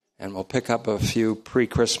And we'll pick up a few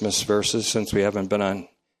pre-Christmas verses since we haven't been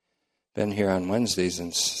here on Wednesdays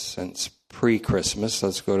since pre-Christmas.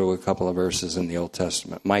 Let's go to a couple of verses in the Old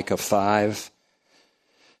Testament. Micah 5,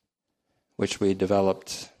 which we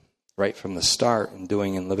developed right from the start in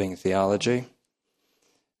Doing and Living Theology.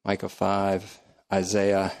 Micah 5,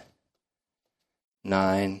 Isaiah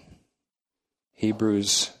 9,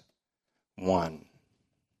 Hebrews 1.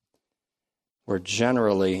 We're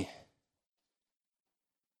generally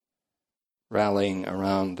rallying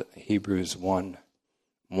around Hebrews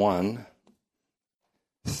 1:1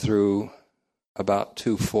 through about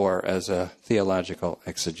 2:4 as a theological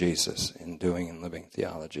exegesis in Doing and Living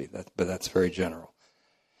Theology. But that's very general.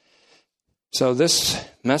 So this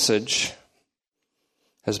message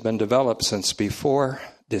has been developed since before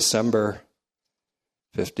December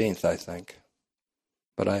 15th, I think.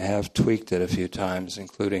 But I have tweaked it a few times,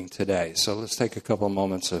 including today. So let's take a couple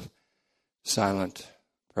moments of silent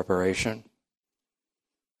preparation.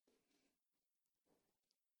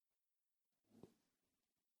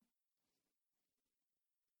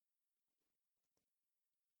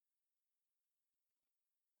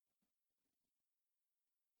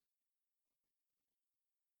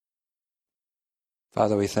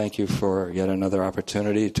 Father, we thank you for yet another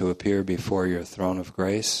opportunity to appear before your throne of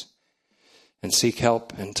grace and seek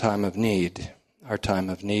help in time of need. Our time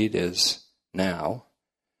of need is now,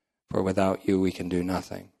 for without you we can do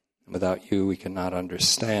nothing. Without you we cannot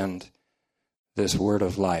understand this word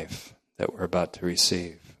of life that we're about to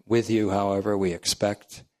receive. With you, however, we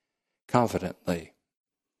expect confidently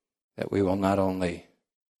that we will not only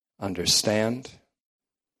understand,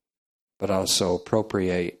 but also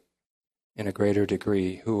appropriate in a greater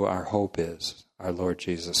degree who our hope is, our Lord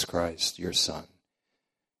Jesus Christ, your Son.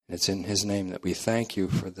 And it's in his name that we thank you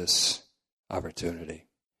for this opportunity.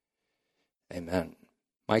 Amen.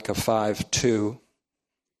 Micah 5:2.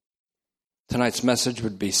 Tonight's message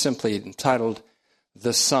would be simply entitled,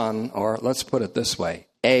 The Son, or let's put it this way,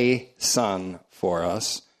 A Son for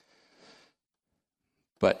us.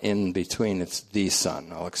 But in between it's the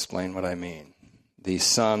Son. I'll explain what I mean. The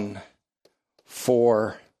Son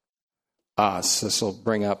for us. This will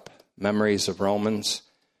bring up memories of Romans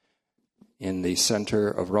in the center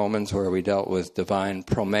of Romans where we dealt with divine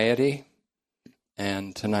promeity.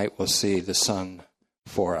 And tonight we'll see the Son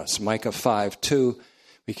for us. Micah 5:2.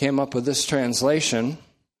 We came up with this translation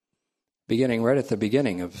beginning right at the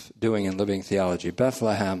beginning of Doing and Living Theology.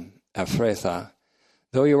 Bethlehem Ephrathah,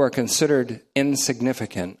 though you are considered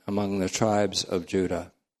insignificant among the tribes of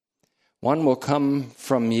Judah, one will come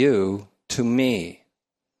from you to me.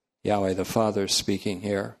 Yahweh the Father speaking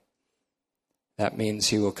here. That means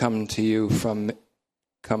he will come from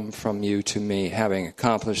you to me, having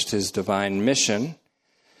accomplished his divine mission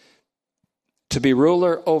to be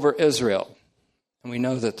ruler over Israel. And we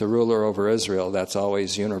know that the ruler over Israel, that's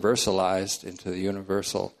always universalized into the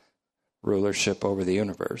universal rulership over the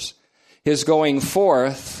universe. His going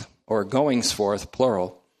forth, or goings forth,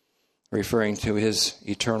 plural, referring to his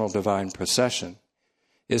eternal divine procession,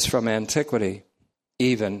 is from antiquity,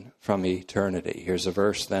 even from eternity. Here's a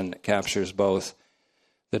verse then that captures both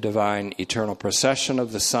the divine eternal procession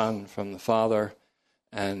of the Son from the Father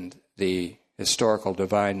and the historical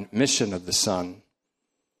divine mission of the Son,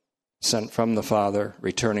 sent from the Father,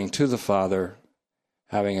 returning to the Father,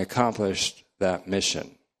 having accomplished that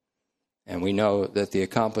mission. And we know that the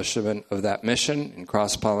accomplishment of that mission in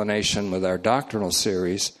cross-pollination with our doctrinal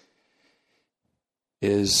series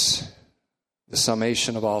is the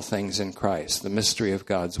summation of all things in Christ, the mystery of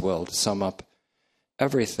God's will, to sum up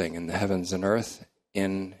everything in the heavens and earth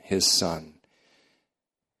in his Son.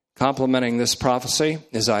 Complementing this prophecy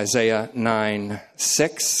is Isaiah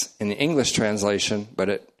 9:6 in the English translation, but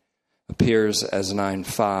it appears as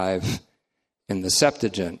 9:5 in the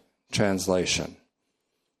Septuagint translation.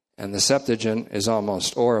 And the Septuagint is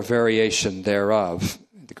almost, or a variation thereof.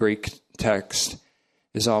 The Greek text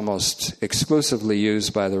is almost exclusively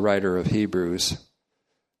used by the writer of Hebrews,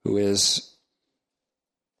 who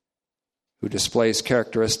displays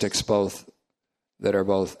characteristics that are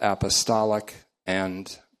both apostolic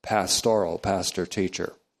and pastoral,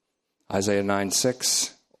 pastor-teacher. Isaiah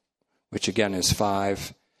 9:6, which again is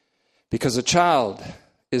 5, because a child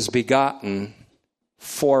is begotten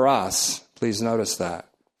for us. Please notice that,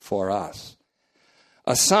 for us.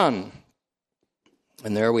 A son,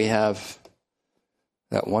 and there we have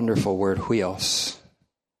that wonderful word, huios.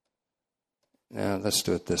 Now, let's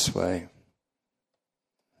do it this way.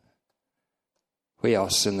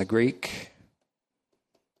 Huios in the Greek.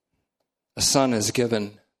 A son is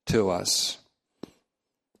given to us.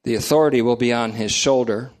 The authority will be on his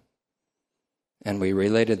shoulder, And we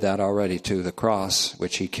related that already to the cross,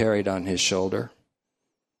 which he carried on his shoulder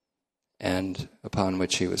and upon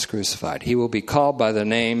which he was crucified. He will be called by the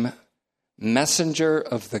name Messenger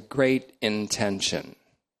of the Great Intention.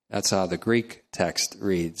 That's how the Greek text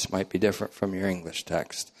reads. Might be different from your English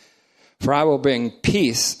text. For I will bring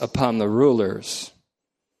peace upon the rulers.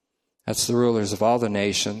 That's the rulers of all the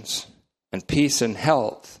nations. And peace and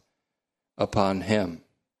health upon him.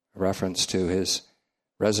 A reference to his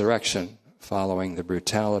resurrection following the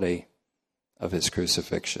brutality of his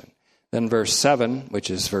crucifixion. Then verse 7, which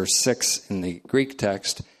is verse 6 in the Greek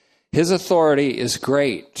text, his authority is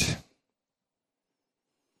great,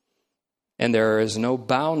 and there is no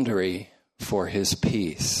boundary for his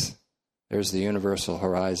peace. There's the universal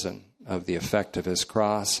horizon of the effect of his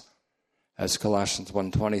cross. As Colossians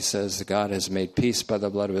 1:20 says, God has made peace by the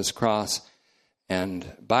blood of his cross, and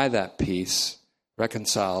by that peace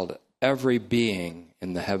reconciled every being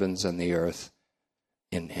in the heavens and the earth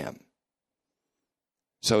in him.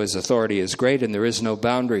 So his authority is great, and there is no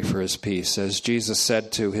boundary for his peace. As Jesus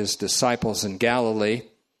said to his disciples in Galilee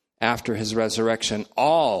after his resurrection,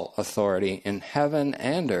 all authority in heaven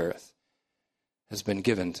and earth has been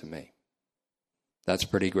given to me. That's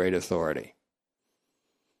pretty great authority.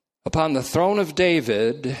 Upon the throne of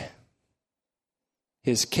David,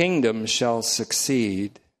 his kingdom shall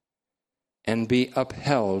succeed and be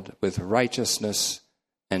upheld with righteousness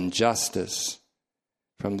and justice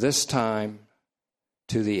from this time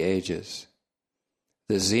to the ages.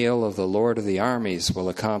 The zeal of the Lord of the armies will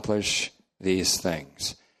accomplish these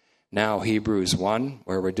things. Now, Hebrews 1,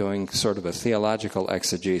 where we're doing sort of a theological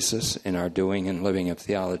exegesis in our doing and living of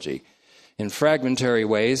theology. In fragmentary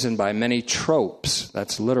ways and by many tropes,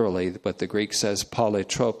 that's literally what the Greek says,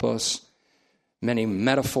 polytropos, many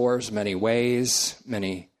metaphors, many ways,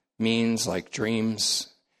 many means like dreams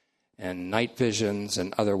and night visions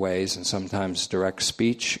and other ways, and sometimes direct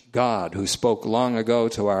speech. God, who spoke long ago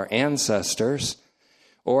to our ancestors,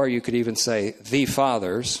 or you could even say the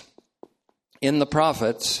fathers, in the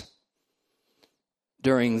prophets,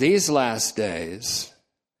 during these last days,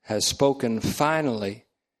 has spoken finally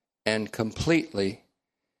and completely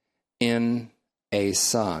in a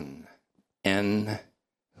Son, en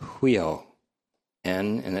huio.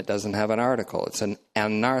 En, and it doesn't have an article. It's an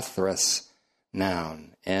anarthrous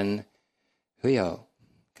noun, en huio,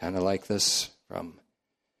 kind of like this from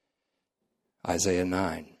Isaiah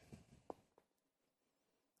 9.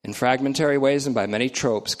 In fragmentary ways and by many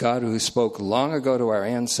tropes, God, who spoke long ago to our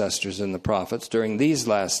ancestors in the prophets, during these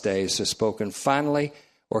last days has spoken finally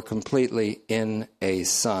or completely in a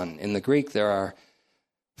Son. In the Greek, there are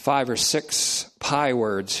 5 or 6 pi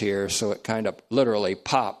words here, so it kind of literally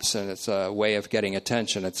pops, and it's a way of getting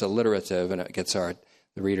attention. It's alliterative, and it gets the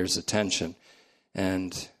reader's attention.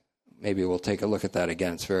 And maybe we'll take a look at that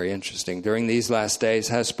again. It's very interesting. During these last days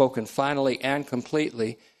has spoken finally and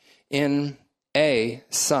completely in a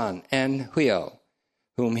Son, en huio,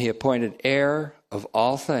 whom he appointed heir of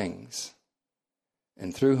all things,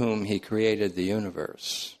 and through whom he created the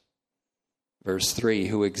universe. Verse 3,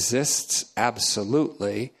 who exists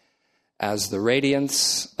absolutely as the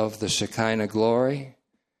radiance of the Shekinah glory,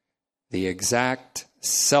 the exact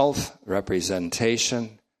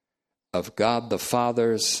self-representation of God the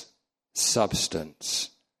Father's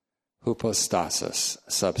substance, hypostasis,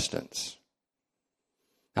 substance.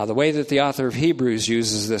 Now, the way that the author of Hebrews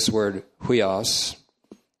uses this word huios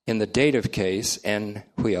in the dative case, en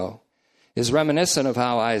huio, is reminiscent of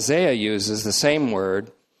how Isaiah uses the same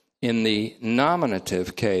word in the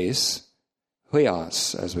nominative case,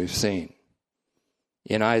 huios, as we've seen.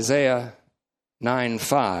 In Isaiah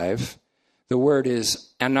 9:5, the word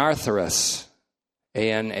is anarthrous,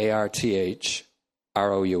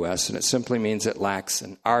 A-N-A-R-T-H-R-O-U-S, and it simply means it lacks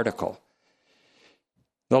an article.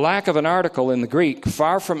 The lack of an article in the Greek,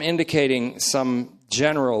 far from indicating some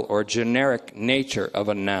general or generic nature of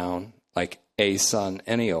a noun, like a son,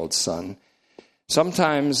 any old son,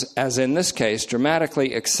 sometimes, as in this case,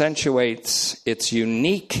 dramatically accentuates its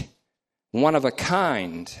unique,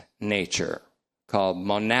 one-of-a-kind nature, called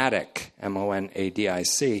monadic,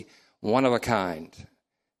 M-O-N-A-D-I-C, one-of-a-kind,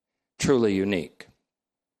 truly unique.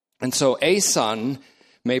 And so a son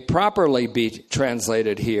may properly be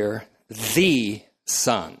translated here, the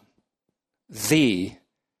Son,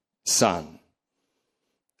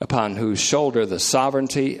 upon whose shoulder the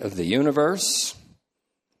sovereignty of the universe,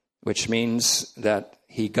 which means that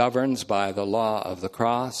he governs by the law of the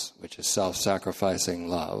cross, which is self-sacrificing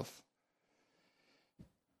love,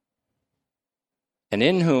 and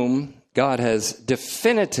in whom God has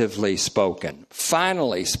definitively spoken,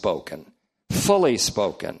 finally spoken, fully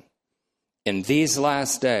spoken in these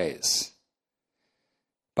last days.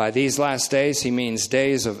 By these last days, he means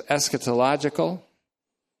days of eschatological,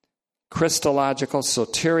 Christological,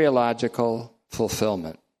 soteriological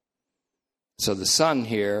fulfillment. So the Son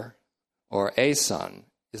here, or a Son,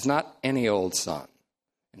 is not any old Son.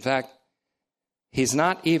 In fact, he's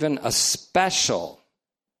not even a special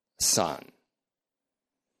Son.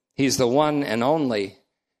 He's the one and only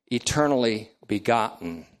eternally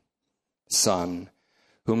begotten Son,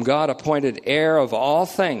 whom God appointed heir of all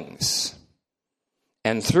things,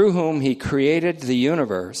 and through whom he created the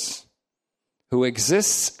universe, who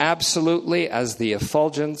exists absolutely as the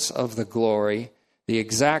effulgence of the glory, the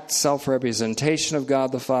exact self-representation of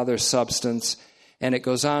God the Father's substance, and it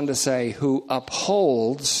goes on to say, who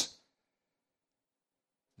upholds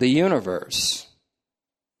the universe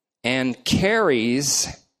and carries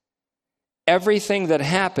everything that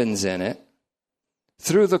happens in it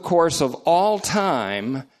through the course of all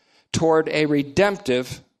time toward a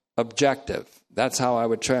redemptive objective. That's how I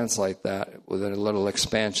would translate that with a little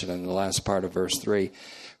expansion in the last part of verse 3.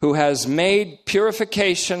 Who has made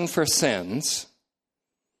purification for sins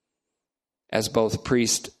as both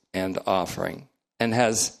priest and offering, and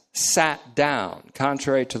has sat down,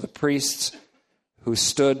 contrary to the priests who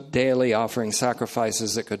stood daily offering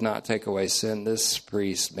sacrifices that could not take away sin. This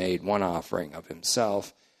priest made one offering of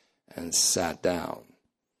himself and sat down.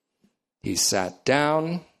 He sat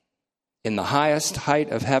down in the highest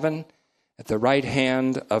height of heaven at the right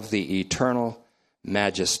hand of the eternal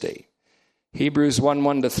majesty. Hebrews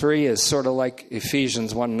 1:1-3 is sort of like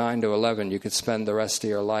Ephesians 1:9-11. You could spend the rest of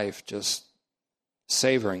your life just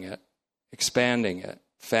savoring it, expanding it,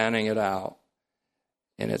 fanning it out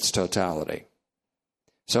in its totality.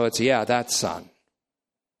 So it's, that Son.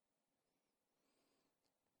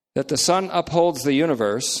 That the Son upholds the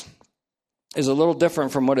universe is a little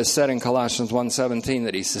different from what is said in Colossians 1:17,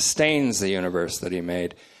 that he sustains the universe that he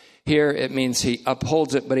made. Here it means he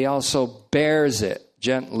upholds it, but he also bears it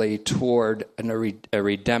gently toward a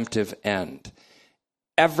redemptive end.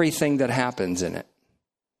 Everything that happens in it,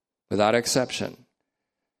 without exception,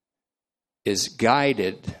 is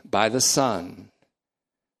guided by the Son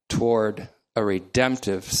toward a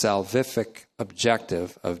redemptive, salvific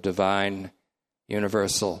objective of divine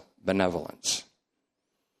universal benevolence.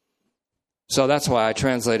 So that's why I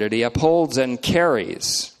translated, he upholds and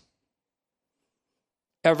carries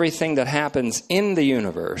everything that happens in the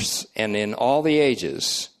universe and in all the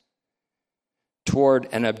ages toward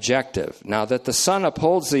an objective. Now that the Son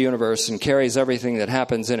upholds the universe and carries everything that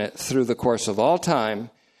happens in it through the course of all time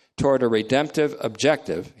toward a redemptive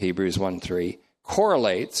objective, Hebrews 1:3,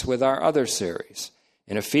 correlates with our other series.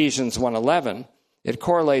 In Ephesians 1:11, it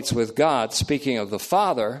correlates with God, speaking of the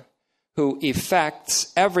Father, who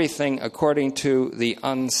effects everything according to the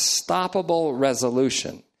unstoppable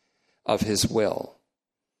resolution of his will.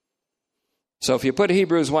 So if you put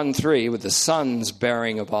Hebrews 1:3 with the Son's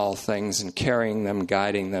bearing of all things and carrying them,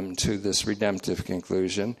 guiding them to this redemptive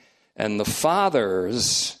conclusion, and the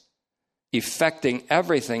Father's effecting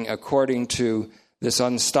everything according to this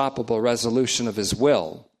unstoppable resolution of his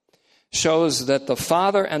will, shows that the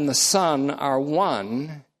Father and the Son are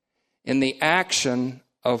one in the action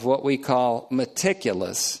of what we call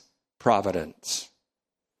meticulous providence,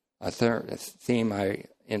 a theme I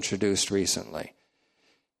introduced recently.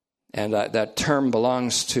 And that term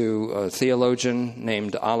belongs to a theologian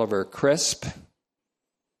named Oliver Crisp.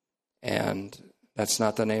 And that's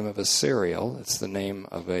not the name of a cereal. It's the name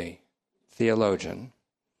of a theologian.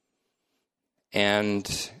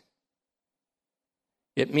 And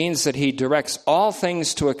it means that he directs all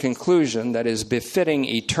things to a conclusion that is befitting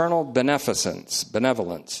eternal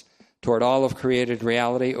benevolence toward all of created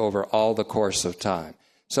reality over all the course of time.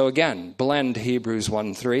 So again, blend Hebrews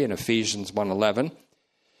 1:3 and Ephesians 1:11.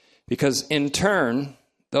 Because in turn,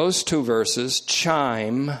 those two verses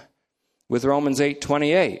chime with Romans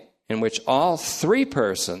 8:28, in which all three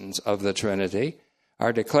persons of the Trinity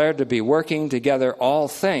are declared to be working together all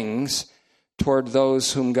things toward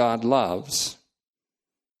those whom God loves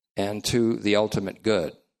and to the ultimate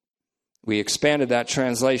good. We expanded that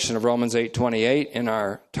translation of Romans 8:28 in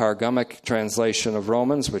our Targumic translation of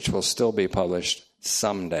Romans, which will still be published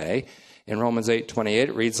someday. In Romans 8:28,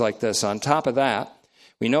 it reads like this: on top of that,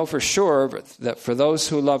 we know for sure that for those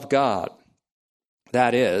who love God,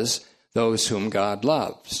 that is, those whom God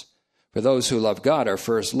loves. For those who love God are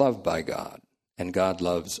first loved by God, and God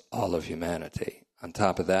loves all of humanity. On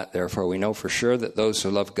top of that, therefore, we know for sure that those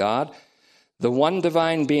who love God, the one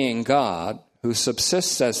divine being God, who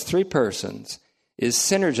subsists as three persons, is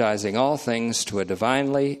synergizing all things to a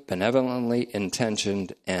divinely, benevolently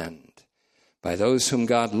intentioned end. By those whom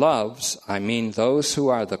God loves, I mean those who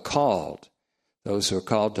are the called, those who are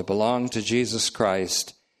called to belong to Jesus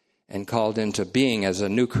Christ and called into being as a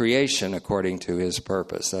new creation according to his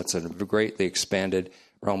purpose. That's a greatly expanded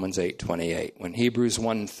Romans 8:28. When Hebrews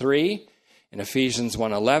 1:3 and Ephesians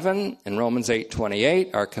 1:11 and Romans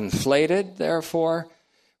 8:28 are conflated, therefore,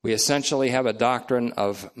 we essentially have a doctrine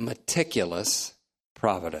of meticulous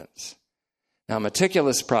providence. Now,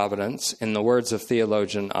 meticulous providence, in the words of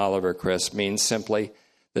theologian Oliver Crisp, means simply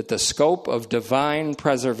that the scope of divine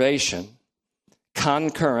preservation,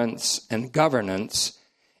 concurrence, and governance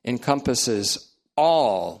encompasses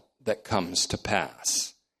all that comes to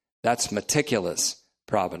pass. That's meticulous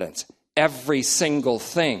providence. Every single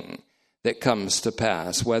thing that comes to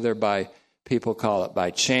pass, whether by, people call it by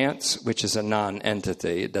chance, which is a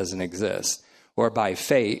non-entity, it doesn't exist, or by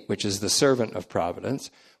fate, which is the servant of providence,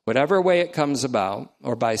 whatever way it comes about,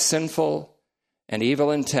 or by sinful and evil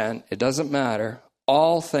intent, it doesn't matter.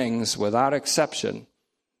 All things, without exception,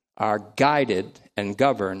 are guided and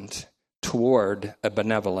governed toward a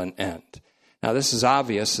benevolent end. Now, this is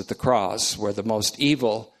obvious at the cross, where the most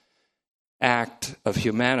evil act of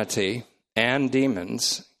humanity and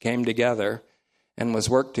demons came together and was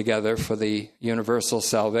worked together for the universal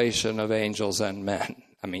salvation of angels and men.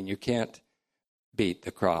 I mean, you can't beat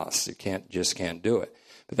the cross. You just can't do it.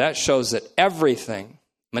 But that shows that everything,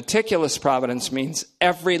 meticulous providence means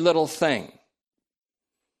every little thing.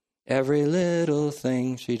 Every little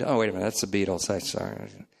thing she does. Oh, wait a minute, that's the Beatles. Sorry.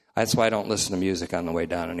 That's why I don't listen to music on the way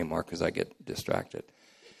down anymore, because I get distracted.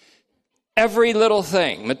 Every little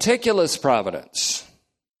thing, meticulous providence.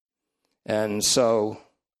 And so,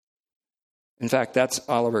 in fact, that's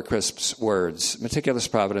Oliver Crisp's words. Meticulous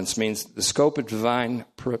providence means the scope of divine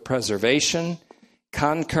preservation,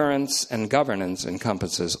 concurrence, and governance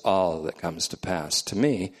encompasses all that comes to pass. To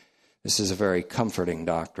me, this is a very comforting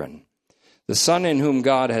doctrine. The Son in whom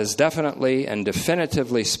God has definitely and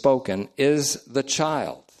definitively spoken is the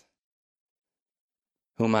child,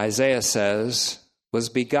 whom Isaiah says was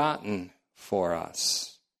begotten for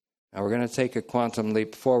us. Now we're going to take a quantum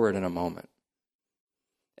leap forward in a moment.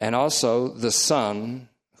 And also the Son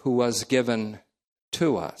who was given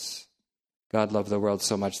to us. God loved the world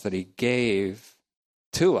so much that he gave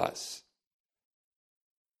to us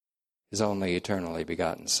his only eternally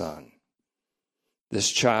begotten Son. This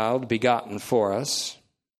child begotten for us,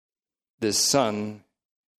 this Son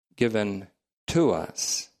given to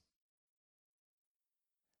us.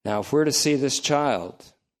 Now, if we're to see this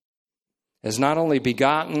child as not only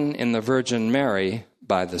begotten in the Virgin Mary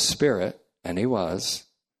by the Spirit, and he was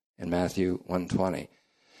in Matthew 1:20,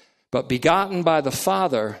 but begotten by the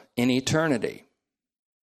Father in eternity,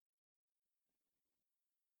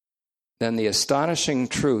 then the astonishing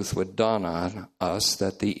truth would dawn on us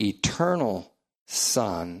that the eternal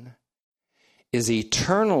Son is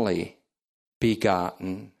eternally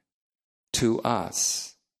begotten to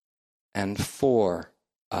us and for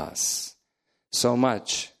us. So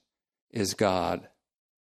much is God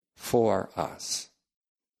for us.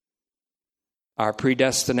 Our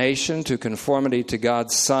predestination to conformity to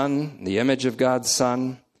God's Son, the image of God's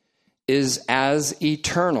Son, is as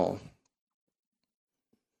eternal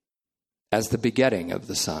as the begetting of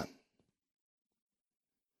the Son.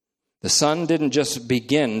 The Son didn't just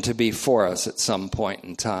begin to be for us at some point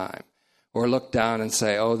in time, or look down and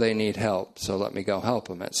say, oh, they need help, so let me go help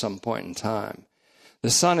them at some point in time. The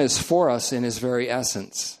Son is for us in his very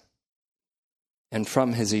essence and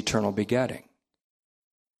from his eternal begetting.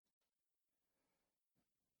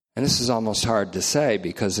 And this is almost hard to say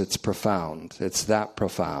because it's profound. It's that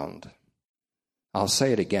profound. I'll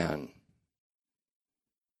say it again.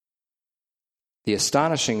 The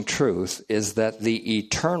astonishing truth is that the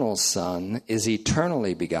eternal Son is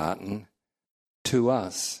eternally begotten to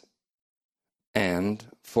us and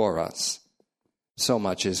for us. So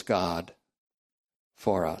much is God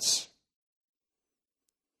for us.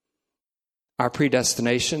 Our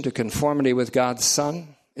predestination to conformity with God's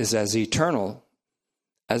Son is as eternal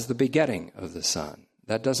as the begetting of the Son.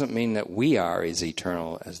 That doesn't mean that we are as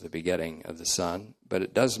eternal as the begetting of the Son, but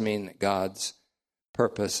it does mean that God's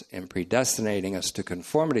purpose in predestinating us to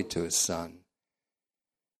conformity to his Son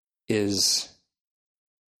is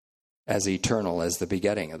as eternal as the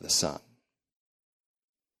begetting of the Son.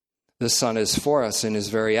 The Son is for us in his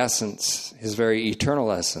very essence, his very eternal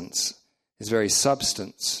essence, his very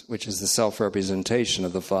substance, which is the self-representation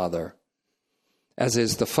of the Father, as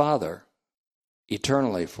is the Father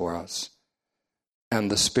eternally for us, and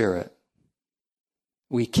the Spirit.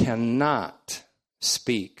 We cannot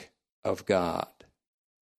speak of God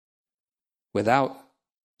without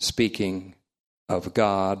speaking of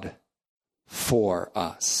God for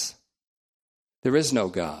us. There is no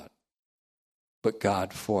God, but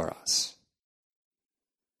God for us.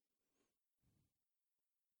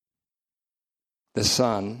 the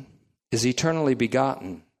Son, is eternally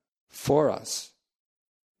begotten for us.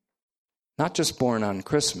 Not just born on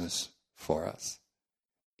Christmas for us,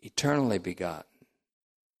 eternally begotten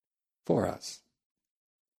for us.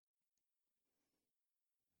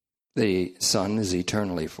 The Son is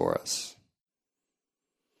eternally for us.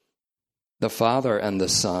 The Father and the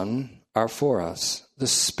Son are for us. The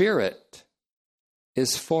Spirit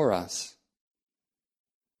is for us.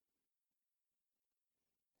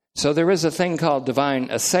 So there is a thing called divine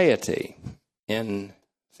aseity in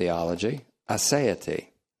theology. Aseity.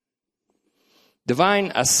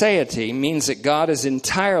 Divine aseity means that God is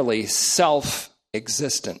entirely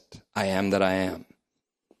self-existent. I am that I am.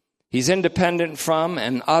 He's independent from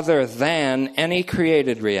and other than any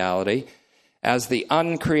created reality as the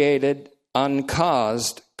uncreated,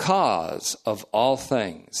 uncaused cause of all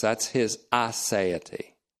things. That's his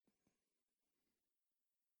aseity.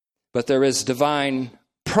 But there is divine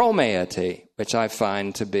promeity, which I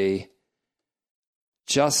find to be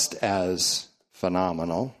just as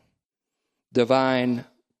phenomenal. Divine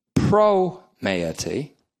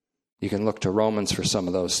promeity. You can look to Romans for some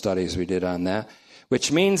of those studies we did on that. Which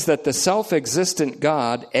means that the self-existent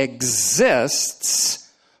God exists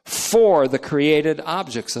for the created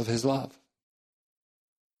objects of his love.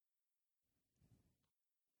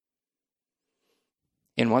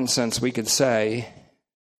 In one sense, we could say,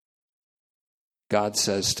 God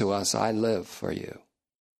says to us, I live for you.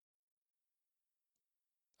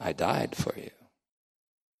 I died for you.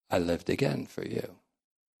 I lived again for you.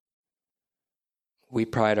 We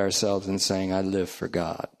pride ourselves in saying, I live for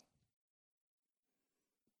God.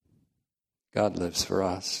 God lives for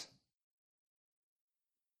us.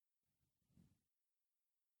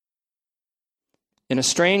 In a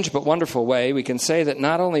strange but wonderful way, we can say that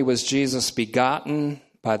not only was Jesus begotten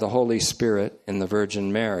by the Holy Spirit in the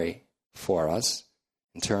Virgin Mary for us,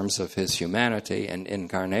 in terms of his humanity and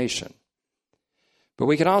incarnation, but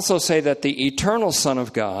we can also say that the eternal Son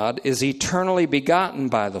of God is eternally begotten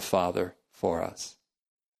by the Father for us.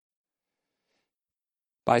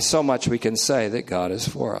 By so much we can say that God is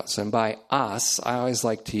for us. And by us, I always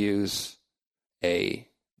like to use a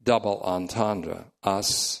double entendre.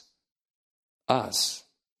 Us,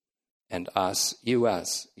 and us,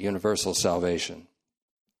 US, universal salvation.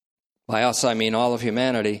 By us, I mean all of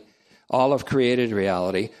humanity, all of created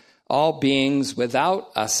reality, all beings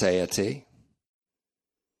without aseity,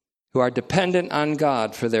 who are dependent on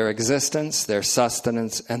God for their existence, their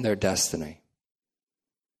sustenance, and their destiny.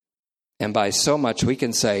 And by so much we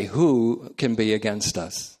can say, who can be against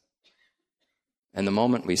us? And the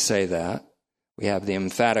moment we say that, we have the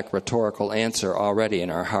emphatic rhetorical answer already in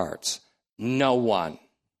our hearts. No one.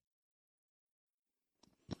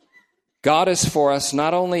 God is for us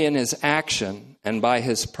not only in his action and by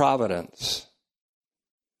his providence,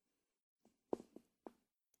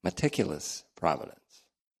 meticulous providence.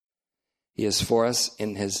 He is for us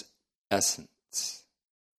in his essence,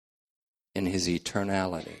 in his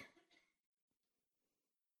eternality.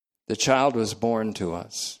 The child was born to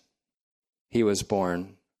us. He was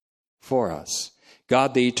born for us.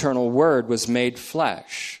 God, the eternal Word, was made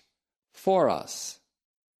flesh for us.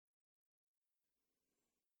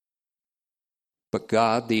 But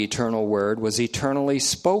God, the eternal Word, was eternally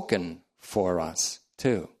spoken for us,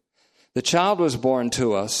 too. The child was born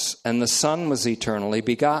to us, and the Son was eternally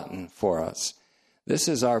begotten for us. This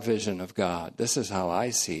is our vision of God. This is how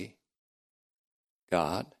I see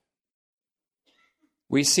God.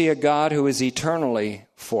 We see a God who is eternally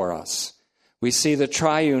for us. We see the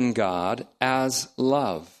triune God as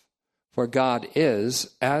love. For God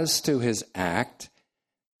is, as to his act,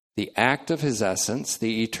 the act of his essence,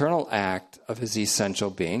 the eternal act of his essential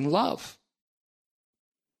being, love.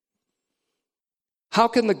 How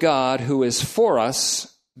can the God who is for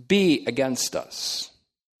us be against us?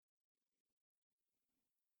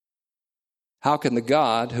 How can the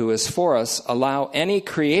God who is for us allow any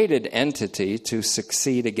created entity to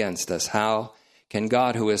succeed against us? How can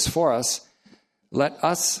God who is for us let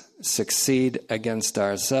us succeed against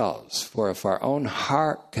ourselves? For if our own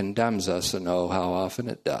heart condemns us, and oh, how often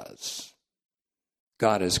it does,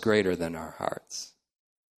 God is greater than our hearts.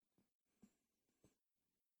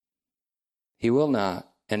 He will not,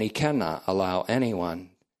 and he cannot allow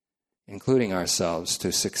anyone, including ourselves,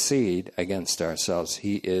 to succeed against ourselves.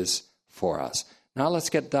 He is for us. Now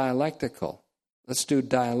let's get dialectical. Let's do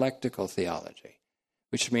dialectical theology,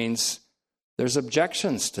 which means there's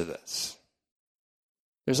objections to this.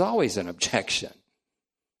 There's always an objection.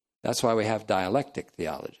 That's why we have dialectic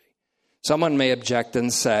theology. Someone may object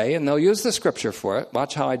and say, and they'll use the scripture for it.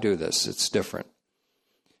 Watch how I do this. It's different.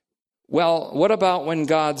 Well, what about when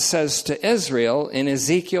God says to Israel in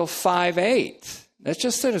Ezekiel 5:8, That's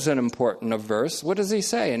just as an important verse. What does he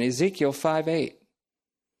say in Ezekiel 5:8?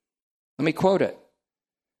 Let me quote it.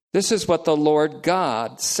 This is what the Lord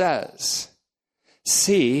God says.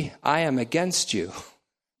 See, I am against you.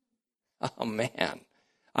 Oh, man.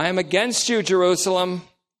 I am against you, Jerusalem,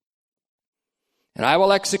 and I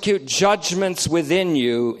will execute judgments within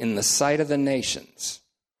you in the sight of the nations.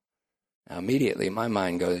 Now, immediately my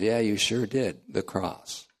mind goes, yeah, you sure did, the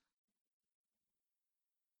cross.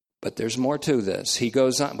 But there's more to this. He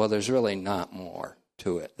goes on, well, there's really not more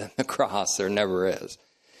to it than the cross. There never is.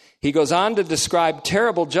 He goes on to describe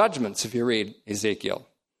terrible judgments, if you read Ezekiel,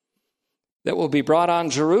 that will be brought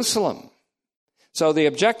on Jerusalem. So the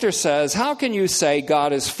objector says, how can you say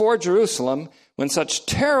God is for Jerusalem when such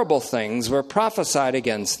terrible things were prophesied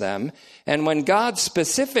against them, and when God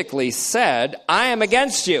specifically said, I am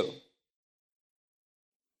against you?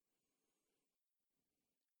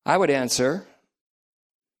 I would answer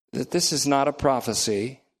that this is not a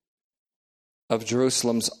prophecy of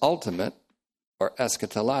Jerusalem's ultimate or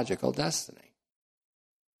eschatological destiny.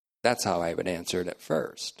 That's how I would answer it at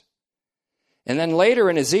first. And then later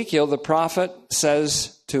in Ezekiel, the prophet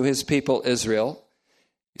says to his people Israel,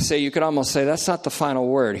 you could almost say that's not the final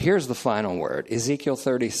word. Here's the final word. Ezekiel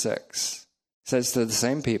 36 says to the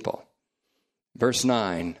same people, verse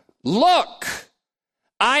 9, look,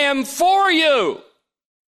 I am for you,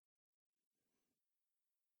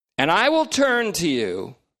 and I will turn to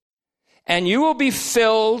you, and you will be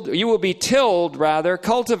tilled,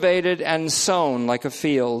 cultivated and sown like a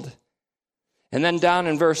field. And then down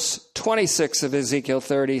in verse 26 of Ezekiel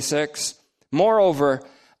 36, moreover,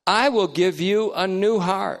 I will give you a new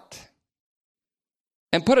heart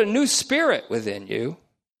and put a new spirit within you.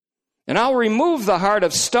 And I'll remove the heart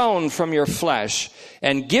of stone from your flesh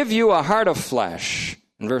and give you a heart of flesh.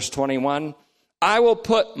 In verse 21, I will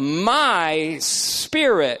put my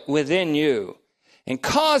spirit within you and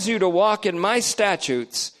cause you to walk in my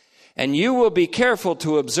statutes, and you will be careful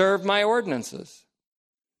to observe my ordinances.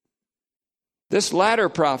 This latter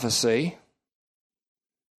prophecy,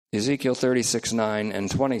 Ezekiel 36:9 and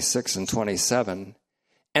 26 and 27,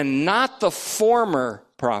 and not the former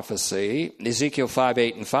prophecy, Ezekiel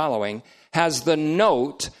 5:8 and following, has the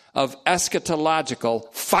note of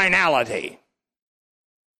eschatological finality.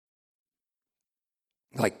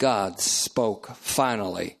 Like God spoke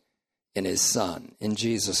finally in his Son, in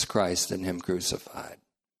Jesus Christ and him crucified.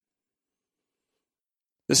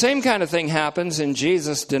 The same kind of thing happens in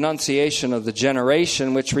Jesus' denunciation of the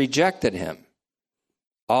generation which rejected him.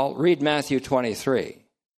 Read Matthew 23,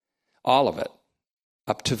 all of it,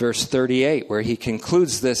 up to verse 38, where he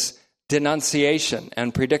concludes this denunciation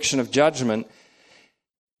and prediction of judgment,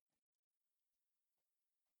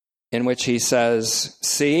 in which he says,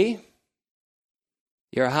 see,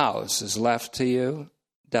 your house is left to you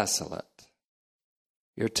desolate.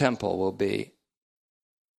 Your temple will be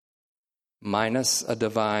minus a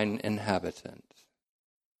divine inhabitant.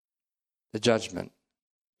 The judgment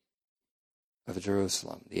of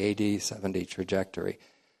Jerusalem, the AD 70 trajectory.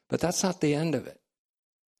 But that's not the end of it.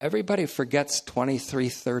 Everybody forgets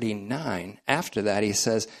 23:39. After that, he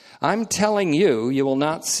says, I'm telling you, you will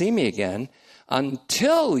not see me again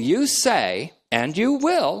until you say, and you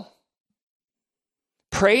will,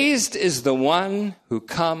 praised is the one who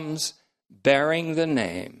comes bearing the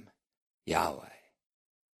name Yahweh.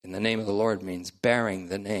 And the name of the Lord means bearing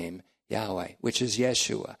the name Yahweh, which is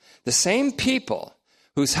Yeshua. The same people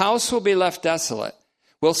whose house will be left desolate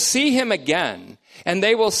will see him again, and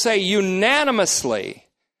they will say unanimously,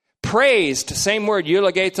 praised, same word,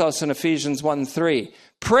 eulogetos in Ephesians 1:3,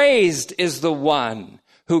 praised is the one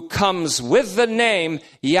who comes with the name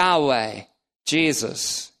Yahweh,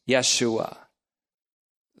 Jesus, Yeshua,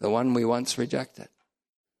 the one we once rejected.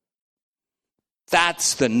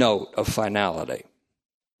 That's the note of finality.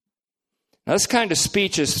 Now, this kind of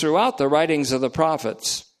speech is throughout the writings of the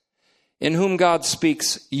prophets, in whom God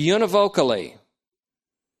speaks univocally,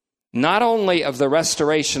 not only of the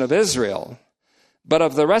restoration of Israel, but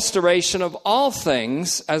of the restoration of all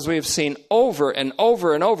things, as we have seen over and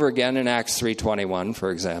over and over again in Acts 3:21, for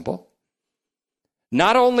example.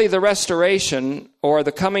 Not only the restoration or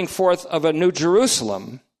the coming forth of a new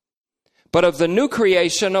Jerusalem, but of the new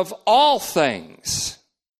creation of all things.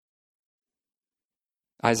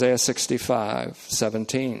 Isaiah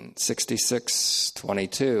 65:17,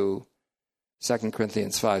 66:22, 2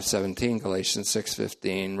 Corinthians 5:17, Galatians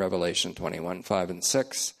 6:15, Revelation 21:5 and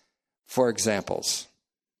 6, for examples.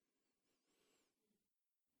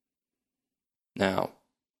 Now,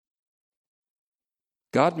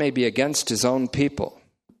 God may be against his own people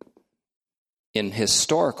in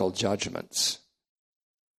historical judgments.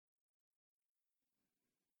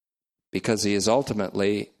 because he is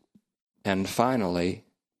ultimately and finally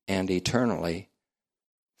and eternally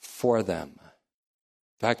for them.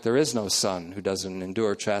 In fact, there is no son who doesn't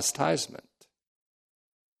endure chastisement.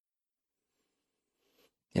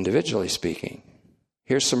 Individually speaking,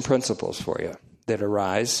 here's some principles for you that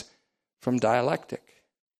arise from dialectic.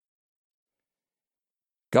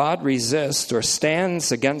 God resists or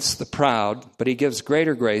stands against the proud, but he gives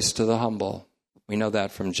greater grace to the humble. We know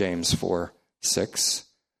that from James 4:6,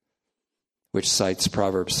 which cites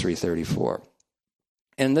Proverbs 3:34.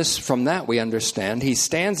 And from that we understand he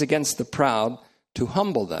stands against the proud to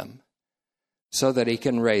humble them so that he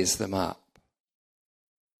can raise them up.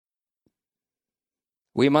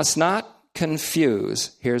 We must not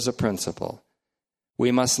confuse, here's a principle,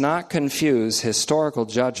 we must not confuse historical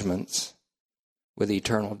judgments with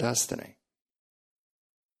eternal destiny.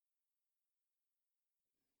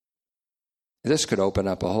 This could open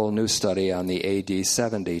up a whole new study on the AD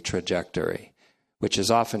 70 trajectory, which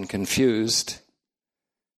is often confused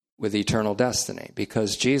with eternal destiny,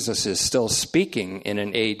 because Jesus is still speaking in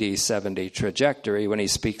an AD 70 trajectory when he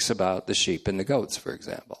speaks about the sheep and the goats, for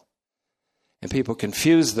example. And people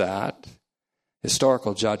confuse that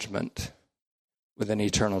historical judgment with an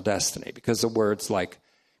eternal destiny, because of words like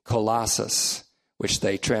kolossus, which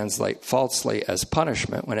they translate falsely as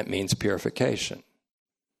punishment when it means purification,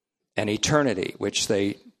 and eternity, which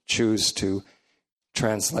they choose to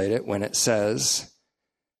translate it when it says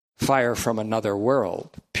fire from another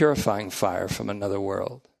world, purifying fire from another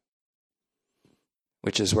world,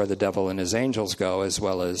 which is where the devil and his angels go, as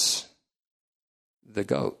well as the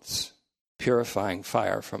goats, purifying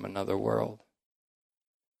fire from another world,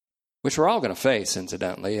 which we're all going to face,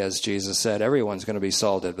 incidentally. As Jesus said, everyone's going to be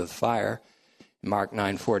salted with fire. Mark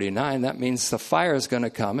 9:49, that means the fire is going to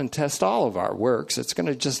come and test all of our works. It's going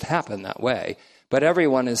to just happen that way. But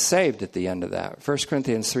everyone is saved at the end of that. 1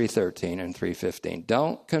 Corinthians 3:13 and 3:15.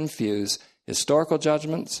 Don't confuse historical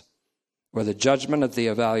judgments or the judgment of the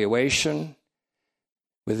evaluation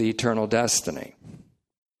with the eternal destiny.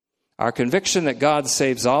 Our conviction that God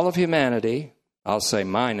saves all of humanity, I'll say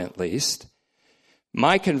mine at least,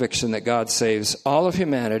 my conviction that God saves all of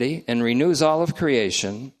humanity and renews all of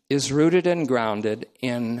creation is rooted and grounded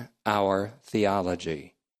in our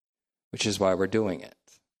theology, which is why we're doing it.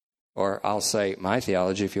 Or I'll say my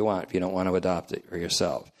theology if you want, if you don't want to adopt it for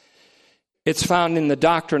yourself. It's found in the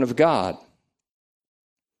doctrine of God.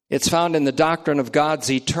 It's found in the doctrine of God's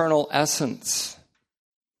eternal essence.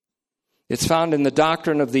 It's found in the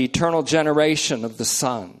doctrine of the eternal generation of the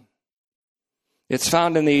Son. It's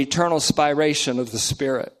found in the eternal spiration of the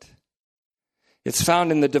Spirit. It's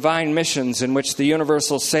found in the divine missions in which the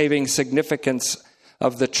universal saving significance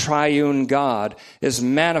of the triune God is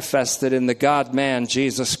manifested in the God-man,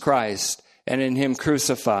 Jesus Christ, and in him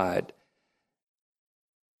crucified,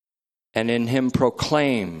 and in him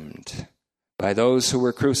proclaimed by those who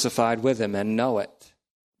were crucified with him and know it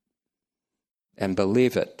and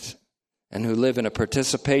believe it, and who live in a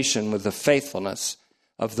participation with the faithfulness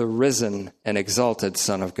of the risen and exalted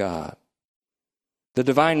Son of God. The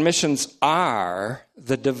divine missions are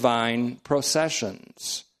the divine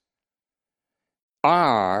processions,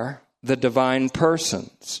 are the divine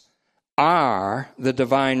persons, are the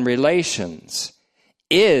divine relations,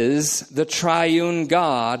 is the triune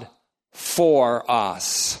God for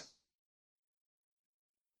us.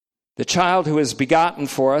 The child who is begotten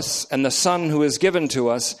for us and the Son who is given to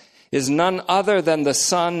us is none other than the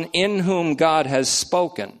Son in whom God has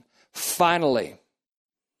spoken, finally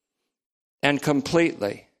and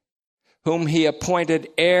completely, whom he appointed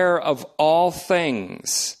heir of all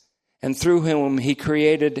things, and through whom he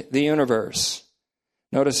created the universe.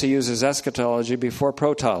 Notice he uses eschatology before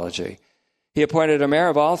protology. He appointed him heir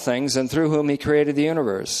of all things, and through whom he created the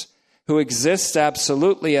universe, who exists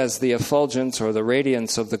absolutely as the effulgence or the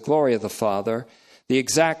radiance of the glory of the Father, the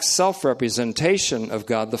exact self-representation of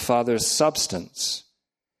God the Father's substance.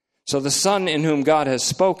 So the Son in whom God has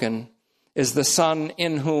spoken is the Son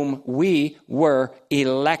in whom we were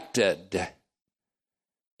elected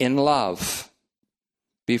in love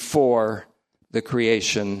before the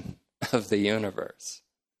creation of the universe.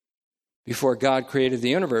 Before God created the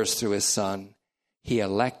universe through his Son, he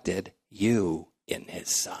elected you in his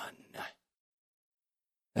Son.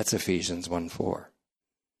 That's Ephesians 1:4.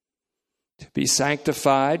 To be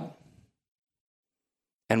sanctified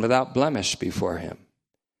and without blemish before him.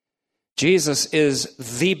 Jesus is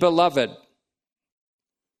the beloved,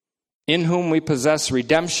 in whom we possess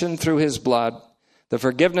redemption through his blood, the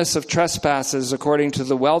forgiveness of trespasses according to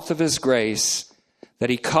the wealth of his grace, that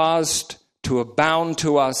he caused to abound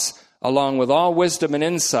to us along with all wisdom and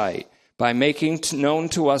insight, by making known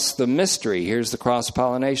to us the mystery. Here's the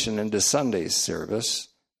cross-pollination into Sunday's series.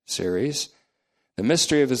 The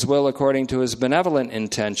mystery of his will according to his benevolent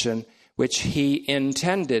intention, which he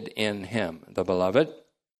intended in him, the beloved,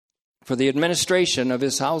 for the administration of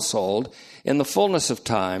his household in the fullness of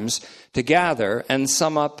times, to gather and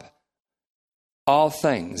sum up all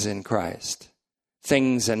things in Christ,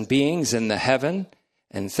 things and beings in the heaven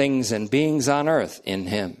and things and beings on earth in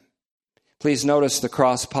him. Please notice the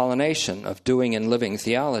cross-pollination of doing and living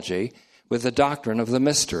theology with the doctrine of the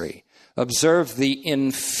mystery. Observe the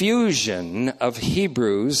infusion of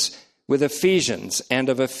Hebrews with Ephesians and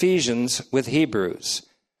of Ephesians with Hebrews.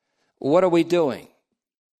 What are we doing?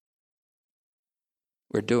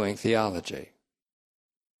 We're doing theology.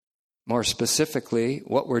 More specifically,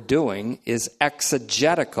 what we're doing is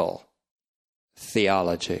exegetical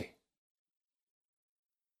theology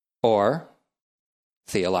or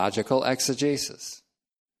theological exegesis.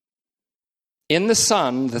 In the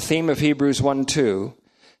Son, the theme of Hebrews 1:2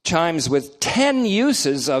 chimes with 10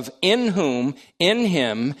 uses of in whom, in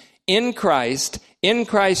him, in Christ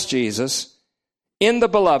Jesus, in the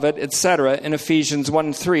beloved, etc. in Ephesians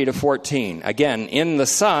 1:3-14. Again, in the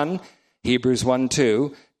Son, Hebrews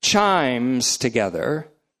 1:2, chimes together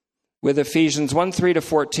with Ephesians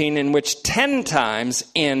 1:3-14, in which 10 times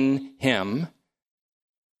in him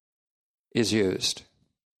is used.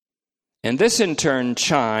 And this in turn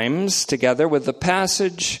chimes together with the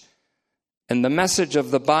passage and the message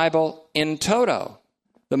of the Bible in toto.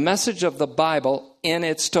 The message of the Bible in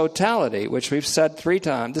its totality, which we've said 3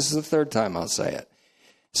 times. This is the 3rd time I'll say it.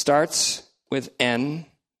 Starts with N-R-K.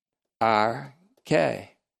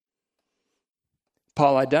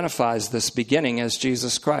 Paul identifies this beginning as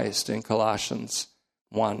Jesus Christ in Colossians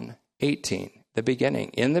 1:18. The beginning,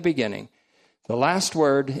 in the beginning. The last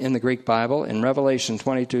word in the Greek Bible in Revelation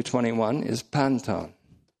 22:21 is panton,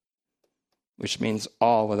 which means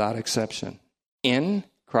all without exception. In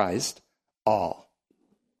Christ, all.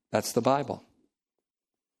 That's the Bible.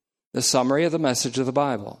 The summary of the message of the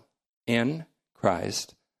Bible. In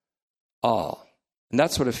Christ, all. And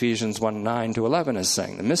that's what Ephesians 1:9-11 is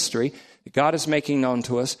saying. The mystery that God is making known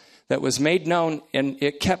to us that was made known, and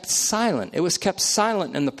it kept silent. It was kept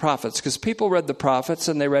silent in the prophets because people read the prophets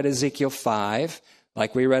and they read Ezekiel 5,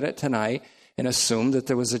 like we read it tonight, and assumed that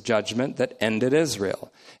there was a judgment that ended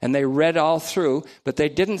Israel. And they read all through, but they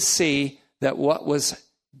didn't see that what was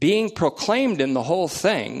being proclaimed in the whole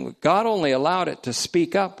thing, God only allowed it to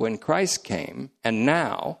speak up when Christ came, and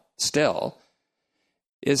now, still,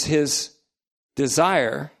 is his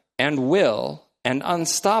desire and will and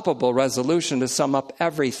unstoppable resolution to sum up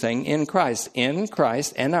everything in Christ. In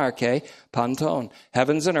Christ, NRK, panton,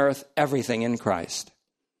 heavens and earth, everything in Christ.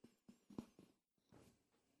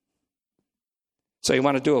 So you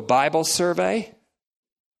want to do a Bible survey?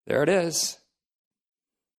 There it is.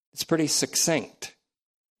 It's pretty succinct.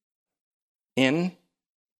 In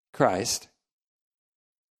Christ,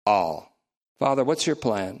 all. Father, what's your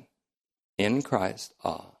plan? In Christ,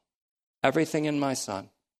 all. Everything in my Son.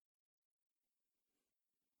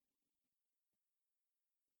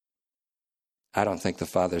 I don't think the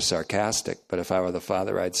Father's sarcastic, but if I were the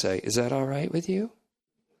Father, I'd say, is that all right with you?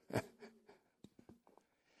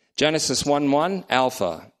 Genesis 1:1,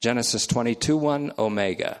 Alpha. Genesis 22:1,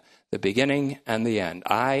 Omega. The beginning and the end.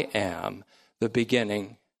 I am the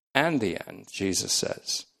beginning and the end, Jesus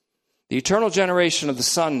says. The eternal generation of the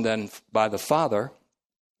Son, then, by the Father,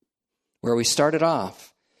 where we started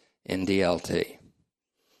off in DLT,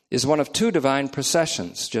 is one of 2 divine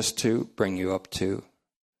processions, just to bring you up to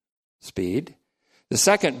speed. The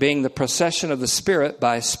second being the procession of the Spirit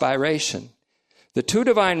by spiration. The 2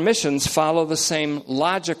 divine missions follow the same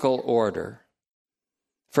logical order.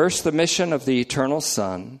 First, the mission of the eternal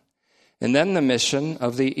Son, and then the mission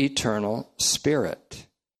of the eternal Spirit.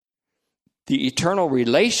 The eternal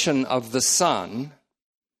relation of the Son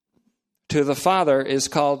to the Father is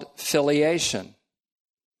called filiation.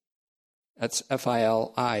 That's F-I-L-I-A-T-I-O-N.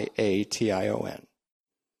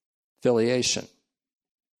 Filiation.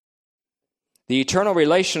 The eternal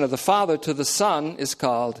relation of the Father to the Son is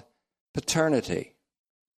called paternity.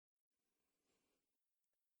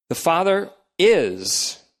 The Father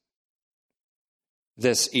is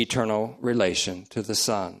this eternal relation to the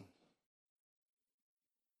Son.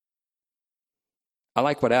 I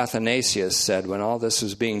like what Athanasius said when all this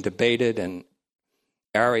was being debated and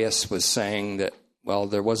Arius was saying that, well,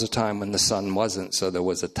 there was a time when the Son wasn't, so there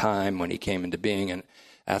was a time when he came into being. And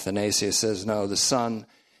Athanasius says, no, the Son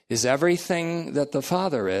is everything that the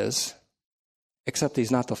Father is, except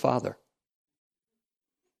he's not the Father.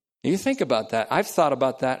 You think about that. I've thought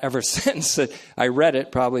about that ever since I read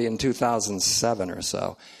it, probably in 2007 or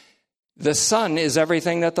so. The Son is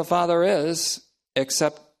everything that the Father is,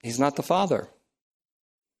 except he's not the Father.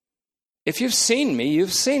 If you've seen me,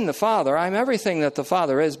 you've seen the Father. I'm everything that the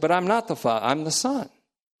Father is, but I'm not the Father. I'm the Son.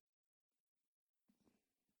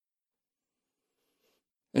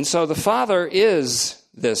 And so the Father is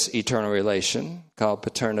this eternal relation called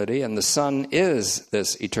paternity, and the Son is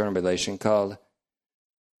this eternal relation called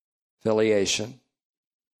filiation.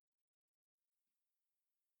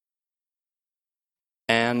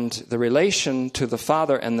 And the relation to the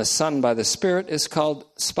Father and the Son by the Spirit is called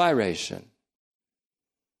spiration.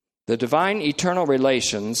 The divine eternal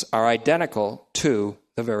relations are identical to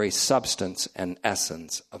the very substance and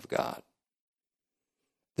essence of God.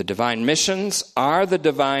 The divine missions are the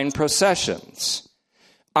divine processions,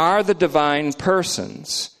 are the divine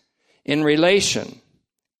persons in relation,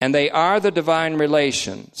 and they are the divine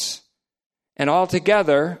relations. And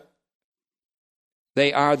altogether,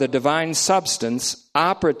 they are the divine substance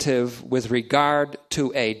operative with regard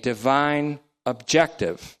to a divine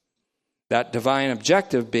objective. That divine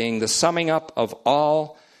objective being the summing up of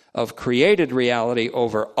all of created reality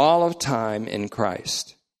over all of time in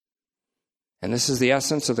Christ. And this is the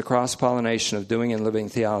essence of the cross-pollination of doing and living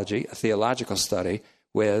theology, a theological study,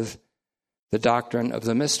 with the doctrine of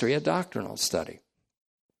the mystery, a doctrinal study.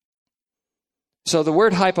 So the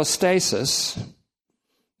word hypostasis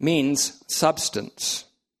means substance.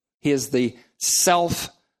 He is the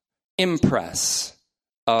self-impress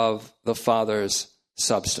of the Father's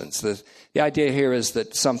substance. The idea here is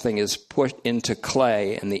that something is put into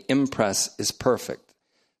clay and the impress is perfect.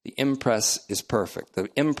 The impress is perfect. The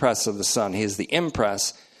impress of the Son, he is the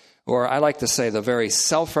impress, or I like to say the very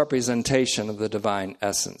self-representation of the divine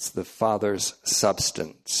essence, the Father's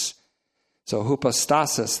substance. So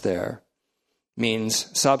hypostasis there means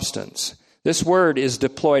substance. This word is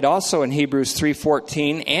deployed also in Hebrews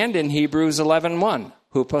 3:14 and in Hebrews 11:1,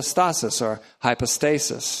 hypostasis or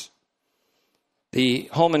hypostasis. The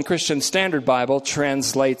Holman Christian Standard Bible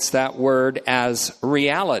translates that word as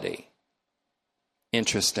reality.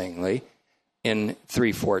 Interestingly, in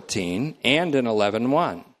 3:14 and in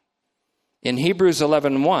 11:1. In Hebrews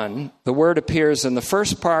 11:1, the word appears in the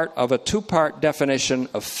first part of a two-part definition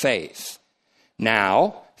of faith.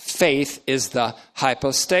 Now, faith is the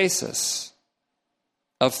hypostasis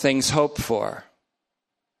of things hoped for.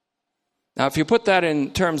 Now, if you put that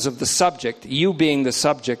in terms of the subject, you being the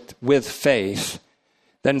subject with faith,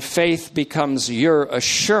 then faith becomes your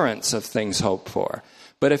assurance of things hoped for.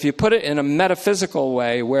 But if you put it in a metaphysical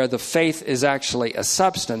way where the faith is actually a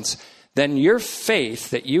substance, then your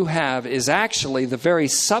faith that you have is actually the very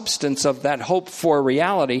substance of that hope for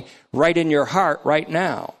reality right in your heart right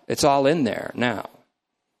now. It's all in there now.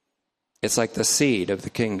 It's like the seed of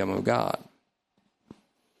the kingdom of God.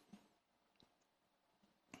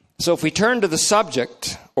 So if we turn to the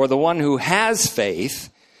subject, or the one who has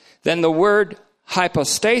faith, then the word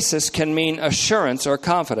hypostasis can mean assurance or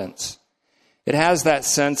confidence. It has that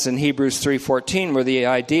sense in Hebrews 3:14 where the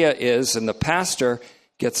idea is, and the pastor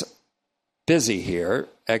gets busy here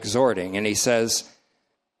exhorting, and he says,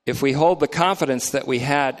 if we hold the confidence that we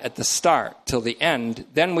had at the start till the end,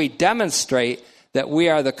 then we demonstrate that we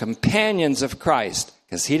are the companions of Christ,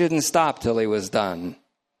 because he didn't stop till he was done.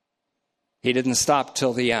 He didn't stop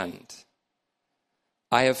till the end.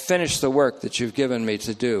 I have finished the work that you've given me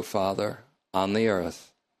to do, Father, on the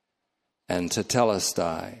earth, and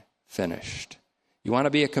tetelestai, finished. You want to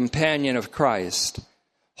be a companion of Christ,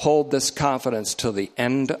 hold this confidence till the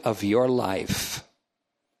end of your life,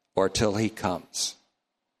 or till he comes.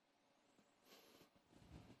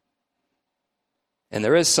 And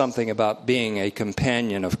there is something about being a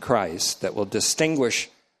companion of Christ that will distinguish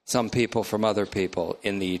some people from other people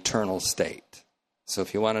in the eternal state. So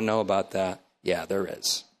if you want to know about that, yeah, there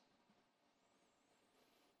is.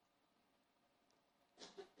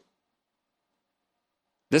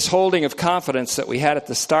 This holding of confidence that we had at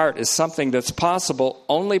the start is something that's possible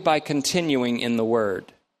only by continuing in the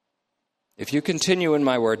Word. If you continue in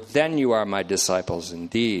my Word, then you are my disciples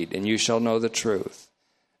indeed, and you shall know the truth,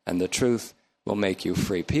 and the truth will make you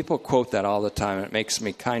free. People quote that all the time, and it makes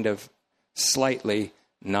me kind of slightly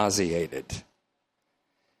nauseated.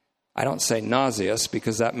 I don't say nauseous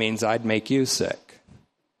because that means I'd make you sick.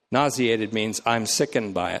 Nauseated means I'm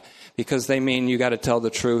sickened by it, because they mean you got to tell the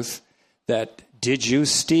truth that, did you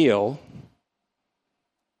steal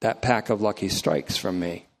that pack of Lucky Strikes from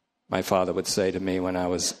me? My father would say to me when I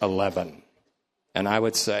was 11. And I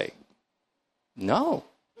would say, no.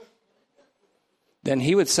 Then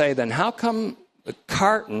he would say, then how come the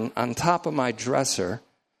carton on top of my dresser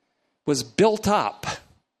was built up?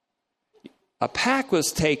 A pack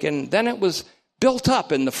was taken, then it was built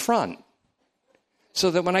up in the front.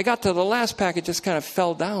 So that when I got to the last pack, it just kind of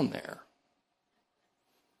fell down there.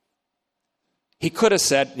 He could have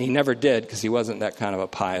said, and he never did because he wasn't that kind of a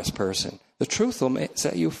pious person, the truth will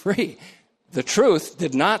set you free. The truth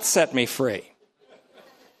did not set me free.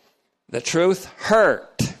 The truth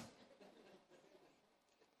hurt.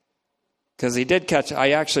 Because he did catch,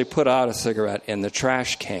 I actually put out a cigarette in the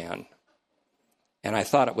trash can. And I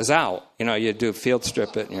thought it was out. You know, you do field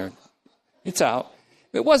strip it and it's out.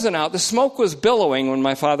 It wasn't out. The smoke was billowing when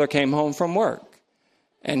my father came home from work.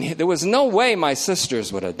 And there was no way my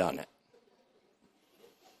sisters would have done it.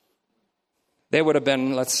 They would have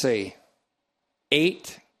been, let's see,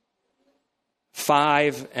 8,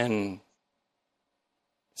 5, and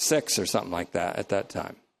 6 or something like that at that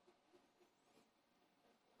time.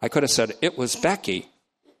 I could have said, it was Becky.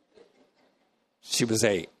 She was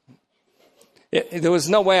 8. There was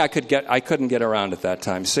no way I couldn't get around at that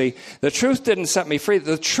time. See, the truth didn't set me free.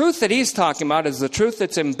 The truth that he's talking about is the truth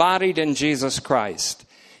that's embodied in Jesus Christ.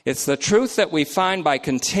 It's the truth that we find by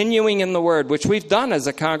continuing in the Word, which we've done as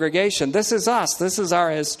a congregation. This is us. This is our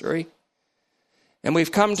history. And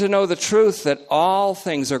we've come to know the truth that all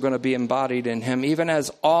things are going to be embodied in him, even as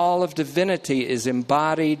all of divinity is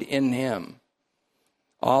embodied in him.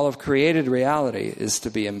 All of created reality is to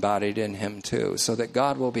be embodied in him too, so that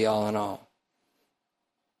God will be all in all.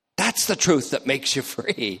 That's the truth that makes you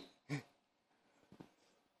free.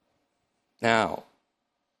 Now,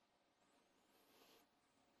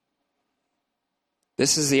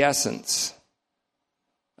 this is the essence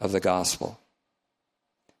of the gospel.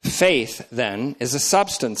 Faith, then, is a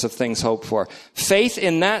substance of things hoped for. Faith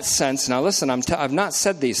in that sense, now listen, I've not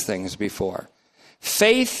said these things before.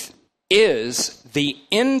 Faith is the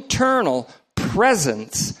internal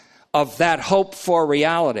presence of that hope for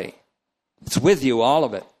reality. It's with you, all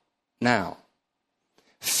of it, now.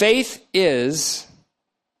 Faith is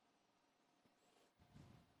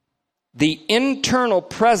the internal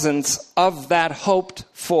presence of that hoped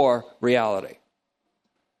for reality.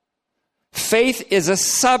 Faith is a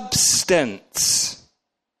substance.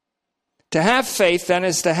 To have faith, then,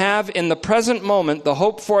 is to have in the present moment the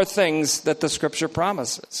hope for things that the Scripture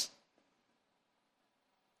promises.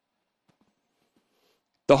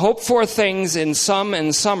 The hope for things, in sum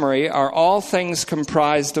and summary, are all things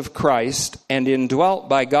comprised of Christ and indwelt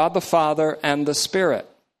by God the Father and the Spirit.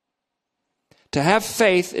 To have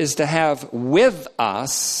faith is to have with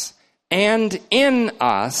us and in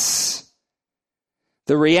us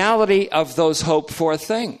the reality of those hoped for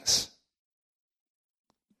things.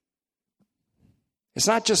 It's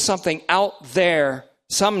not just something out there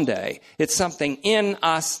someday. It's something in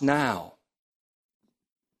us now.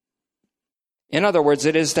 In other words,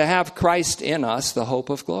 it is to have Christ in us, the hope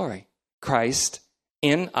of glory. Christ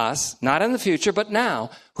in us, not in the future, but now,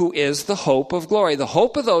 who is the hope of glory. The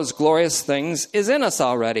hope of those glorious things is in us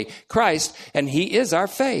already. Christ, and he is our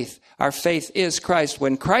faith. Our faith is Christ.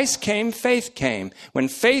 When Christ came, faith came. When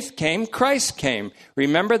faith came, Christ came.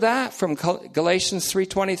 Remember that from Galatians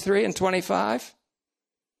 3:23 and 25?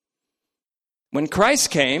 When Christ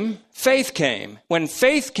came, faith came. When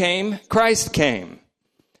faith came, Christ came.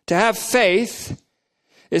 To have faith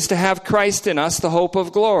is to have Christ in us, the hope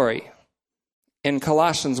of glory. In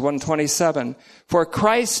Colossians 1:27, for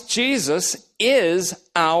Christ Jesus is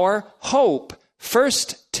our hope.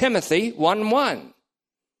 1 Timothy 1:1.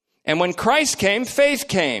 And when Christ came, faith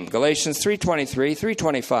came. Galatians 3:23,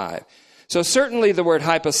 3:25. So certainly the word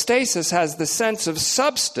hypostasis has the sense of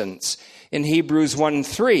substance in Hebrews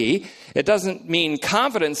 1:3. It doesn't mean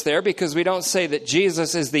confidence there because we don't say that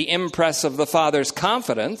Jesus is the impress of the Father's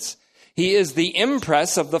confidence. He is the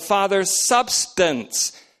impress of the Father's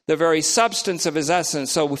substance, the very substance of his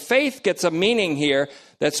essence. So faith gets a meaning here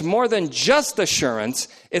that's more than just assurance.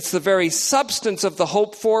 It's the very substance of the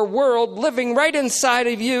hope for world living right inside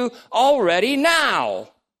of you already now.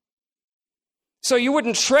 So you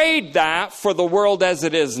wouldn't trade that for the world as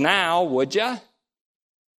it is now, would you?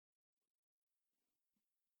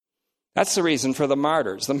 That's the reason for the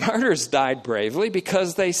martyrs. The martyrs died bravely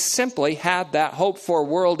because they simply had that hope for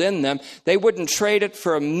world in them. They wouldn't trade it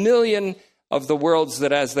for a million of the worlds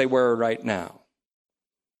that as they were right now.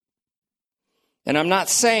 And I'm not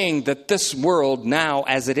saying that this world now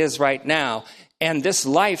as it is right now and this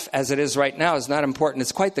life as it is right now is not important.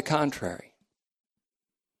 It's quite the contrary.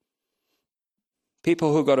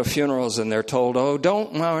 People who go to funerals and they're told, oh,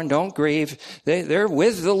 don't mourn, don't grieve. They're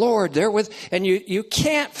with the Lord. And you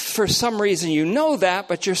can't, for some reason, you know that,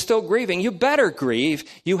 but you're still grieving. You better grieve.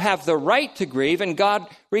 You have the right to grieve, and God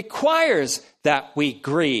requires that we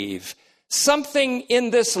grieve. Something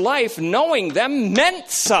in this life, knowing them, meant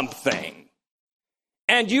something.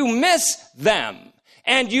 And you miss them.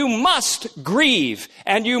 And you must grieve,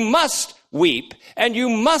 and you must weep, and you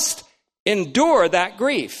must endure that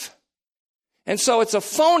grief. And so it's a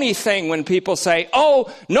phony thing when people say,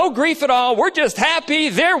 oh, no grief at all, we're just happy,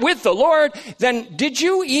 they're with the Lord. Then did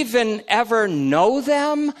you even ever know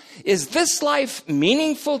them? Is this life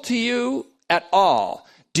meaningful to you at all?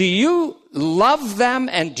 Do you love them,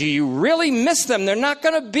 and do you really miss them? They're not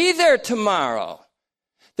going to be there tomorrow.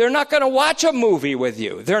 They're not going to watch a movie with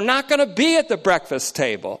you. They're not going to be at the breakfast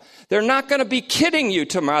table. They're not going to be kidding you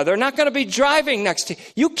tomorrow. They're not going to be driving next to you.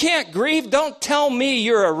 You can't grieve. Don't tell me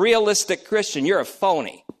you're a realistic Christian. You're a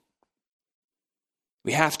phony.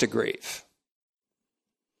 We have to grieve.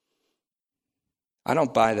 I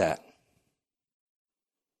don't buy that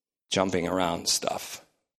jumping around stuff.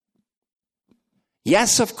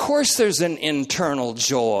 Yes, of course there's an internal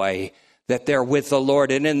joy that they're with the Lord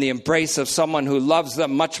and in the embrace of someone who loves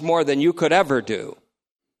them much more than you could ever do.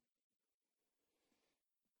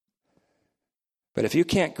 But if you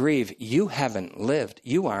can't grieve, you haven't lived.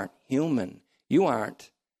 You aren't human. You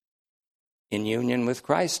aren't in union with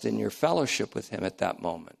Christ, in your fellowship with him at that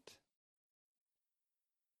moment.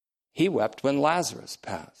 He wept when Lazarus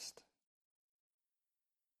passed.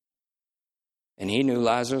 And he knew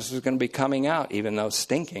Lazarus was going to be coming out, even though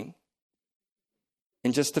stinking,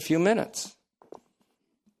 in just a few minutes.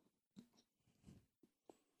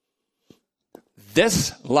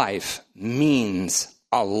 This life means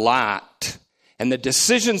a lot. And the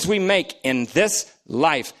decisions we make in this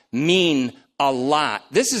life mean a lot.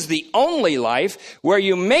 This is the only life where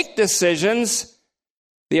you make decisions,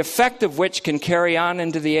 the effect of which can carry on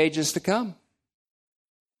into the ages to come.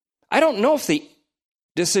 I don't know if the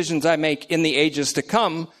decisions I make in the ages to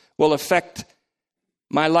come will affect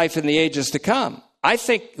my life in the ages to come. I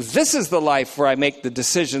think this is the life where I make the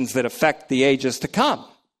decisions that affect the ages to come.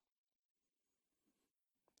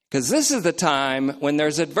 Because this is the time when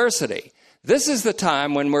there's adversity. This is the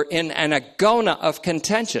time when we're in an agona of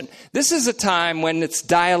contention. This is a time when it's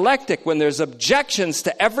dialectic, when there's objections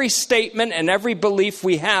to every statement and every belief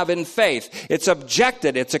we have in faith. It's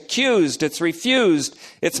objected, it's accused, it's refused,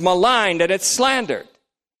 it's maligned, and it's slandered.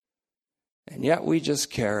 And yet we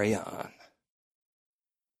just carry on.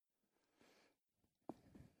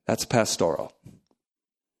 That's pastoral.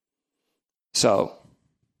 So,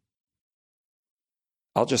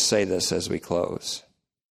 I'll just say this as we close.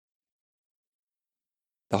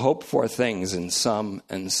 The hope for things in sum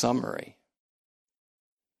and summary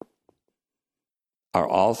are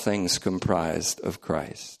all things comprised of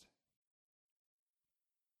Christ.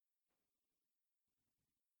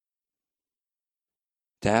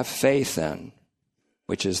 To have faith, then,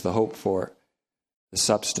 which is the hope for, the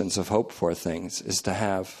substance of hope for things, is to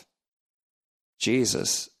have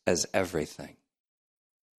Jesus as everything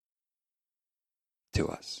to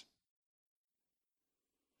us.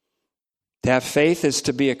 To have faith is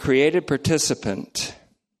to be a created participant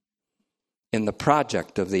in the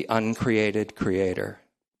project of the uncreated Creator,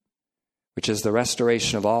 which is the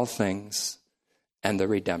restoration of all things and the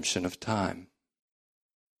redemption of time.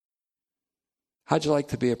 How'd you like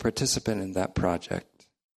to be a participant in that project?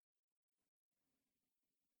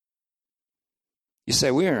 You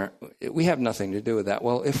say, we have nothing to do with that.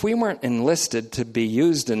 Well, if we weren't enlisted to be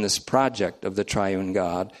used in this project of the triune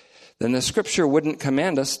God, then the Scripture wouldn't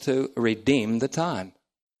command us to redeem the time.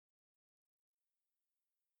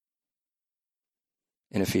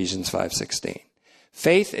 In Ephesians 5:16.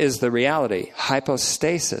 Faith is the reality,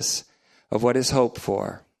 hypostasis, of what is hoped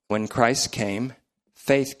for. When Christ came,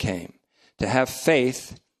 faith came. To have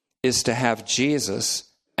faith is to have Jesus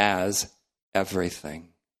as everything.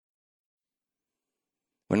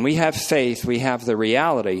 When we have faith, we have the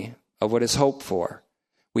reality of what is hoped for.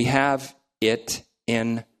 We have it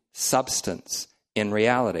in substance, in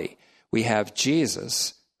reality. We have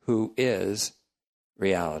Jesus, who is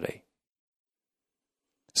reality.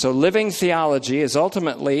 So living theology is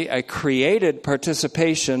ultimately a created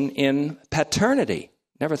participation in paternity.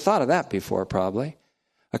 Never thought of that before, probably.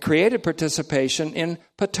 A created participation in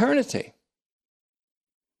paternity.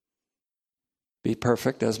 Be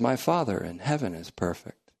perfect as my Father in heaven is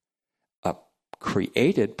perfect. A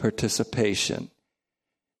created participation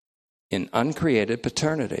in uncreated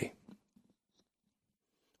paternity.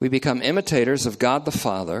 We become imitators of God the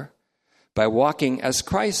Father by walking as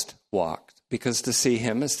Christ walked, because to see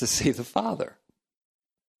him is to see the Father.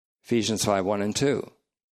 Ephesians 5:1 and 2.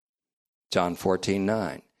 John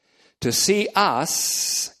 14:9. To see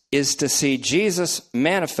us is to see Jesus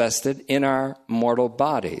manifested in our mortal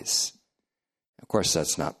bodies. Of course,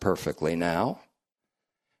 that's not perfectly now,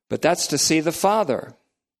 but that's to see the Father.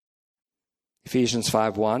 Ephesians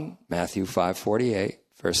 5:1, Matthew 5:48,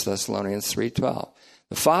 1 Thessalonians 3:12.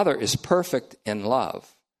 The Father is perfect in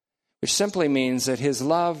love, which simply means that his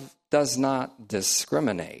love does not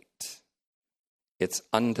discriminate. It's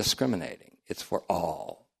undiscriminating. It's for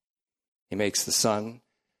all. He makes the sun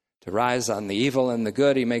to rise on the evil and the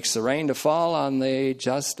good. He makes the rain to fall on the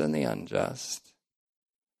just and the unjust.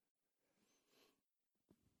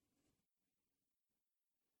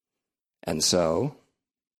 And so,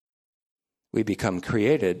 we become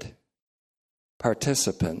created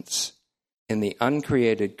participants in the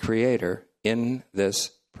uncreated Creator in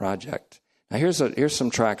this project. Now, here's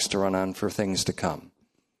some tracks to run on for things to come,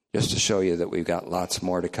 just to show you that we've got lots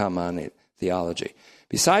more to come on theology.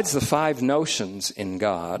 Besides the 5 notions in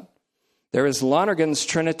God, there is Lonergan's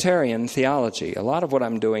Trinitarian theology. A lot of what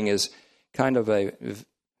I'm doing is kind of a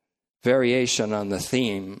variation on the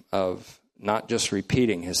theme of not just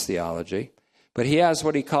repeating his theology, but he has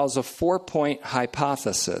what he calls a 4-point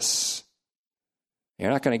hypothesis. You're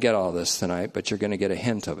not going to get all this tonight, but you're going to get a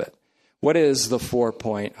hint of it. What is the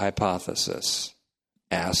 4-point hypothesis?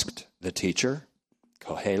 Asked the teacher,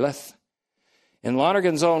 Koheleth. In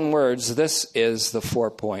Lonergan's own words, this is the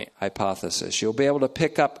 4-point hypothesis. You'll be able to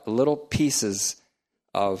pick up little pieces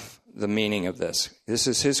of the meaning of this. This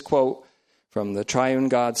is his quote from the Triune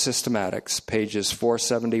God Systematics, pages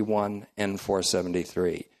 471 and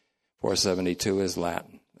 473. 472 is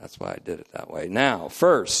Latin. That's why I did it that way. Now,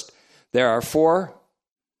 first, there are 4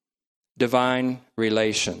 divine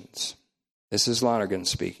relations. This is Lonergan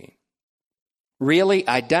speaking. Really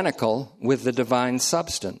identical with the divine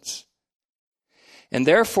substance. And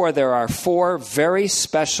therefore, there are 4 very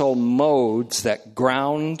special modes that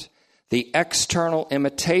ground the external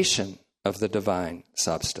imitation of the divine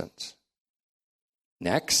substance.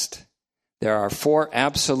 Next, there are 4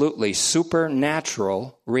 absolutely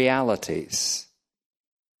supernatural realities.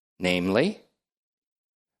 Namely,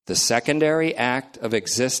 the secondary act of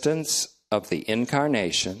existence of the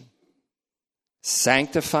incarnation,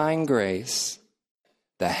 sanctifying grace,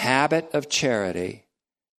 the habit of charity,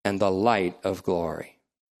 and the light of glory.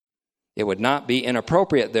 It would not be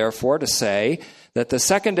inappropriate, therefore, to say that the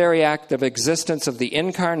secondary act of existence of the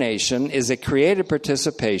incarnation is a created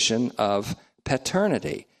participation of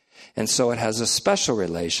paternity, and so it has a special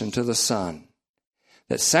relation to the Son.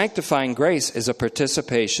 That sanctifying grace is a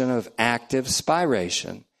participation of active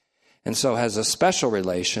spiration, and so has a special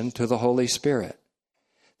relation to the Holy Spirit.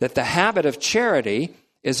 That the habit of charity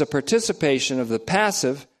is a participation of the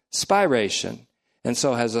passive spiration, and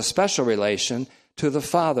so has a special relation to the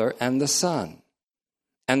Father and the Son.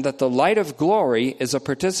 And that the light of glory is a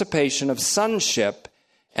participation of sonship,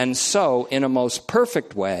 and so, in a most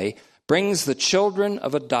perfect way, brings the children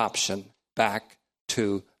of adoption back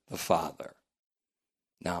to the Father.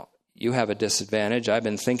 Now, you have a disadvantage. I've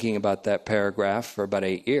been thinking about that paragraph for about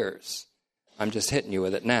 8 years. I'm just hitting you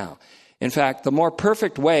with it now. In fact, the more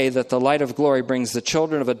perfect way that the light of glory brings the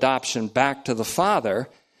children of adoption back to the Father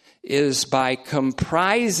is by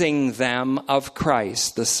comprising them of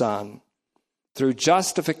Christ, the Son, through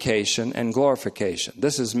justification and glorification.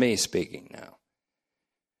 This is me speaking now.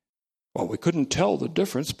 Well, we couldn't tell the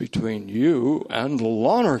difference between you and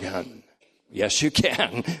Lonergan. Yes, you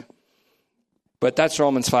can. But that's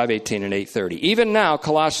Romans 5:18 and 8:30. Even now,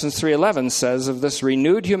 Colossians 3:11 says of this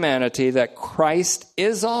renewed humanity that Christ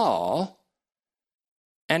is all,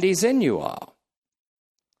 and he's in you all,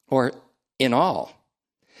 or in all.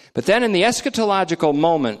 But then in the eschatological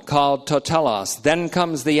moment called totelos, then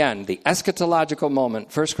comes the end, the eschatological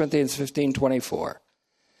moment, 1 Corinthians 15:24.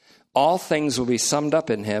 All things will be summed up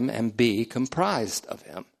in him and be comprised of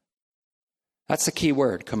him. That's the key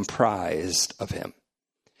word, comprised of him.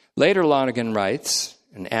 Later, Lonergan writes,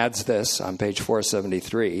 and adds this on page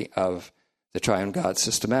 473 of the Triune God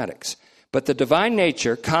Systematics. But the divine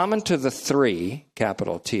nature, common to the 3,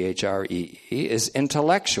 capital T-H-R-E-E, is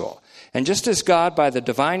intellectual. And just as God, by the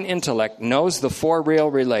divine intellect, knows the 4 real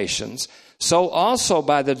relations, so also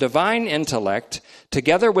by the divine intellect,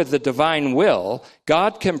 together with the divine will,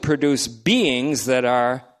 God can produce beings that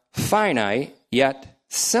are finite, yet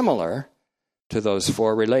similar to those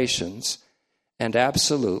 4 relations, and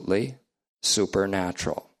absolutely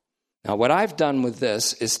supernatural. Now, what I've done with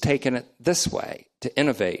this is taken it this way to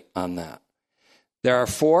innovate on that. There are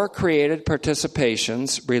 4 created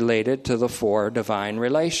participations related to the 4 divine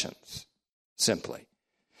relations, simply.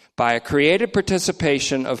 By a created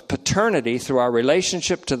participation of paternity through our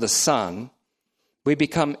relationship to the Son, we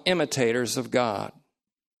become imitators of God.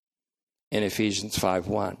 In Ephesians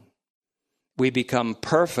 5:1, we become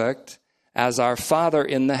perfect as our Father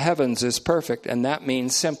in the heavens is perfect, and that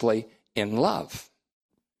means simply in love.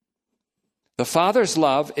 The Father's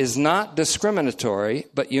love is not discriminatory,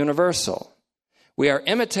 but universal. We are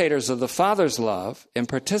imitators of the Father's love in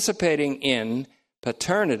participating in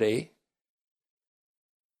paternity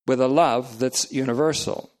with a love that's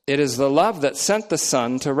universal. It is the love that sent the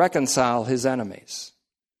Son to reconcile his enemies.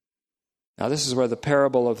 Now, this is where the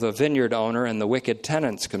parable of the vineyard owner and the wicked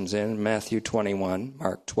tenants comes in, Matthew 21,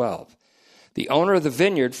 Mark 12. The owner of the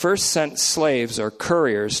vineyard first sent slaves or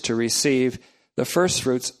couriers to receive the first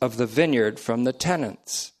fruits of the vineyard from the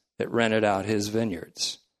tenants that rented out his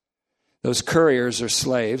vineyards. Those couriers or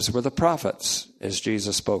slaves were the prophets, as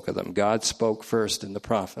Jesus spoke of them. God spoke first in the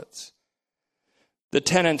prophets. The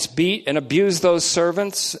tenants beat and abused those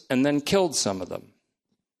servants and then killed some of them.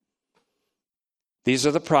 These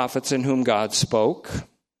are the prophets in whom God spoke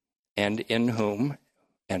and whom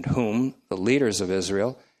the leaders of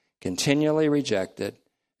Israel continually rejected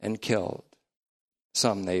and killed.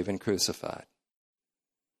 Some they even crucified.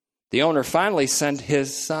 The owner finally sent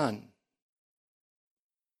his Son,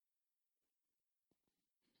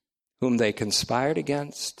 whom they conspired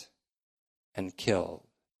against and killed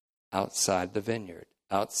outside the vineyard,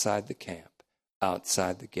 outside the camp,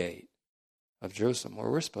 outside the gate of Jerusalem, where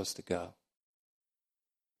we're supposed to go.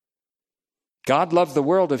 God loved the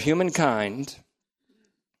world of humankind,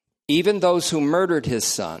 even those who murdered his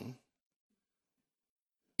Son,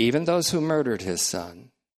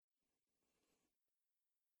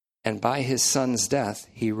 and by his Son's death,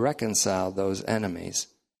 he reconciled those enemies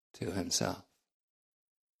to himself.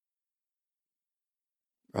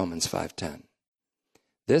 Romans 5:10.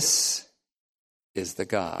 This is the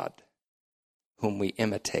God whom we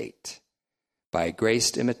imitate by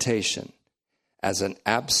graced imitation as an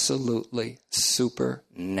absolutely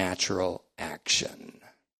supernatural action.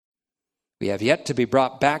 We have yet to be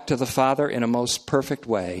brought back to the Father in a most perfect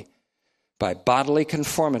way by bodily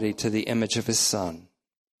conformity to the image of his Son.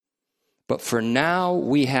 But for now,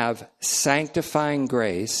 we have sanctifying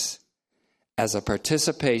grace as a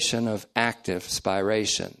participation of active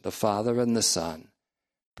spiration, the Father and the Son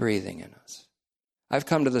breathing in us. I've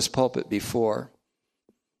come to this pulpit before,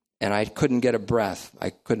 and I couldn't get a breath.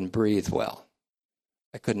 I couldn't breathe well.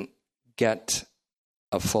 I couldn't get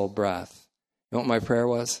a full breath. You know what my prayer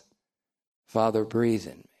was? Father, breathe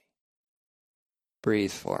in me.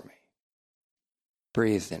 Breathe for me.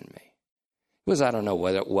 Breathe in me. It was, I don't know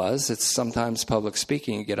what it was. It's sometimes public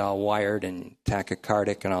speaking, you get all wired and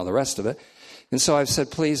tachycardic and all the rest of it. And so I've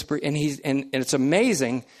said, please breathe. And it's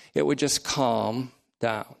amazing, it would just calm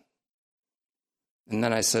down. And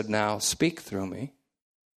then I said, now speak through me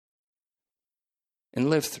and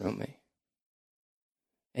live through me.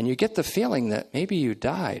 And you get the feeling that maybe you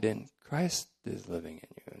died and Christ is living in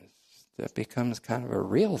you. That becomes kind of a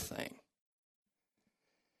real thing.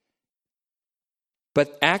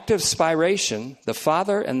 But active spiration, the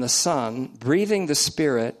Father and the Son breathing the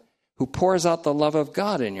Spirit who pours out the love of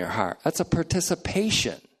God in your heart. That's a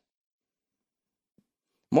participation.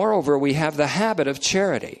 Moreover, we have the habit of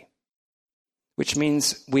charity, which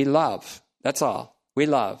means we love. That's all. We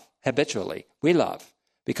love habitually. We love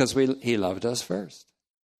because he loved us first.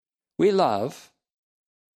 We love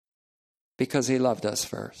because he loved us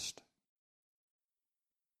first.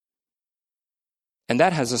 And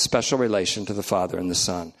that has a special relation to the Father and the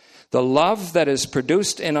Son. The love that is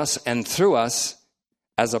produced in us and through us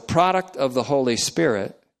as a product of the Holy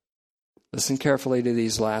Spirit, listen carefully to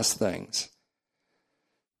these last things.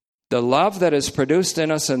 The love that is produced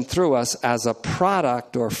in us and through us as a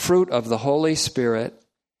product or fruit of the Holy Spirit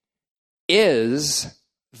is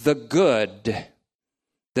the good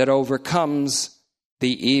that overcomes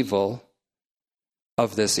the evil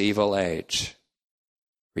of this evil age.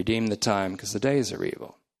 Redeem the time because the days are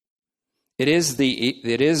evil. It is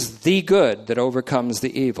the good that overcomes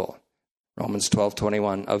the evil. Romans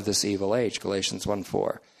 12:21 of this evil age, Galatians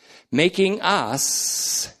 1:4. Making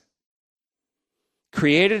us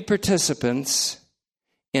created participants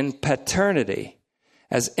in paternity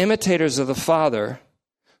as imitators of the Father,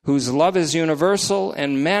 whose love is universal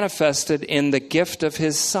and manifested in the gift of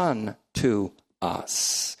his Son to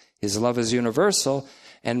us. His love is universal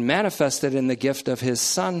and manifested in the gift of his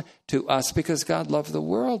Son to us because God loved the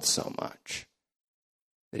world so much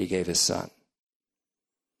that he gave his Son.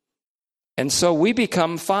 And so we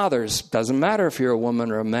become fathers. Doesn't matter if you're a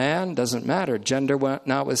woman or a man. Doesn't matter. Gender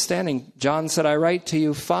notwithstanding. John said, I write to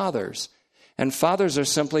you fathers. And fathers are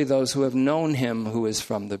simply those who have known him who is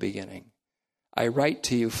from the beginning. I write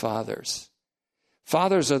to you fathers.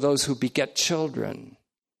 Fathers are those who beget children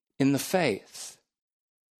in the faith.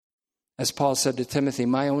 As Paul said to Timothy,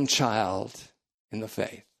 my own child in the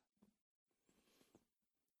faith.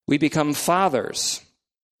 We become fathers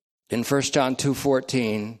in 1 John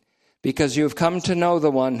 2:14 because you have come to know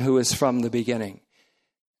the one who is from the beginning.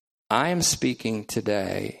 I am speaking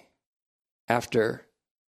today, after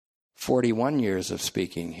 41 years of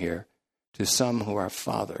speaking here, to some who are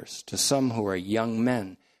fathers, to some who are young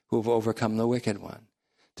men who have overcome the wicked one,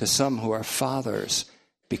 to some who are fathers,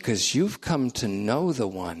 because you've come to know the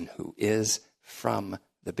one who is from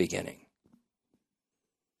the beginning.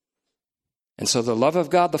 And so the love of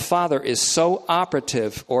God the Father is so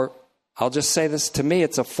operative, or I'll just say this, to me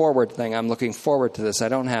it's a forward thing. I'm looking forward to this. I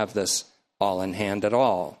don't have this all in hand at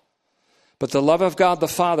all. But the love of God the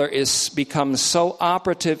Father becomes so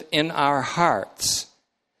operative in our hearts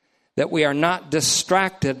that we are not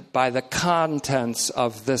distracted by the contents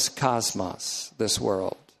of this cosmos, this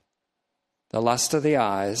world. The lust of the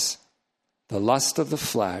eyes, the lust of the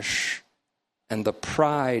flesh, and the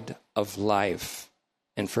pride of life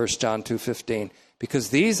in 1 John 2:15. Because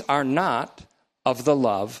these are not of the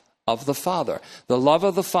love of the Father. The love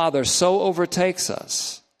of the Father so overtakes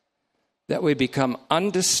us that we become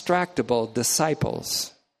undistractable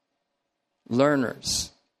disciples, learners,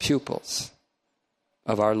 pupils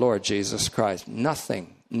of our Lord Jesus Christ.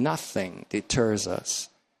 Nothing deters us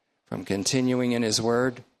from continuing in his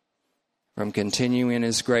word, from continuing in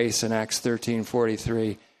his grace in Acts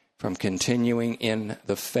 13:43, from continuing in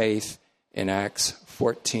the faith in Acts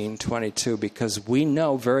 14:22, because we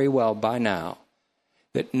know very well by now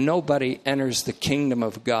that nobody enters the kingdom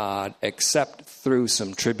of God except through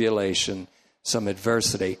some tribulation, some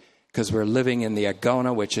adversity, because we're living in the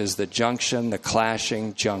agona, which is the junction, the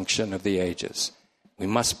clashing junction of the ages. We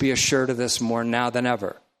must be assured of this more now than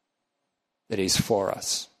ever, that he's for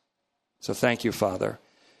us. So thank you, Father,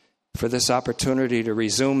 for this opportunity to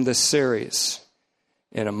resume this series.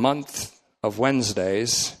 In a month of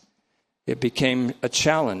Wednesdays, it became a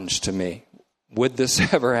challenge to me. Would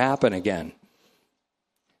this ever happen again?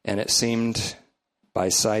 And it seemed by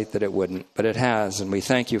sight that it wouldn't, but it has. And we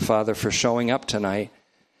thank you, Father, for showing up tonight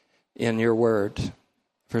in your word,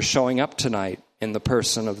 for showing up tonight in the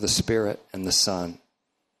person of the Spirit and the Son.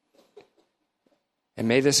 And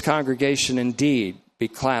may this congregation indeed be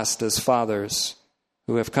classed as fathers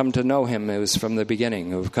who have come to know him who is from the beginning,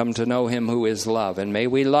 who have come to know him who is love. And may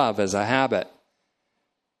we love as a habit,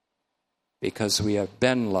 because we have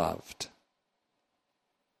been loved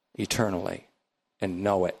eternally and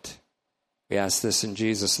know it. We ask this in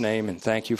Jesus' name, and thank you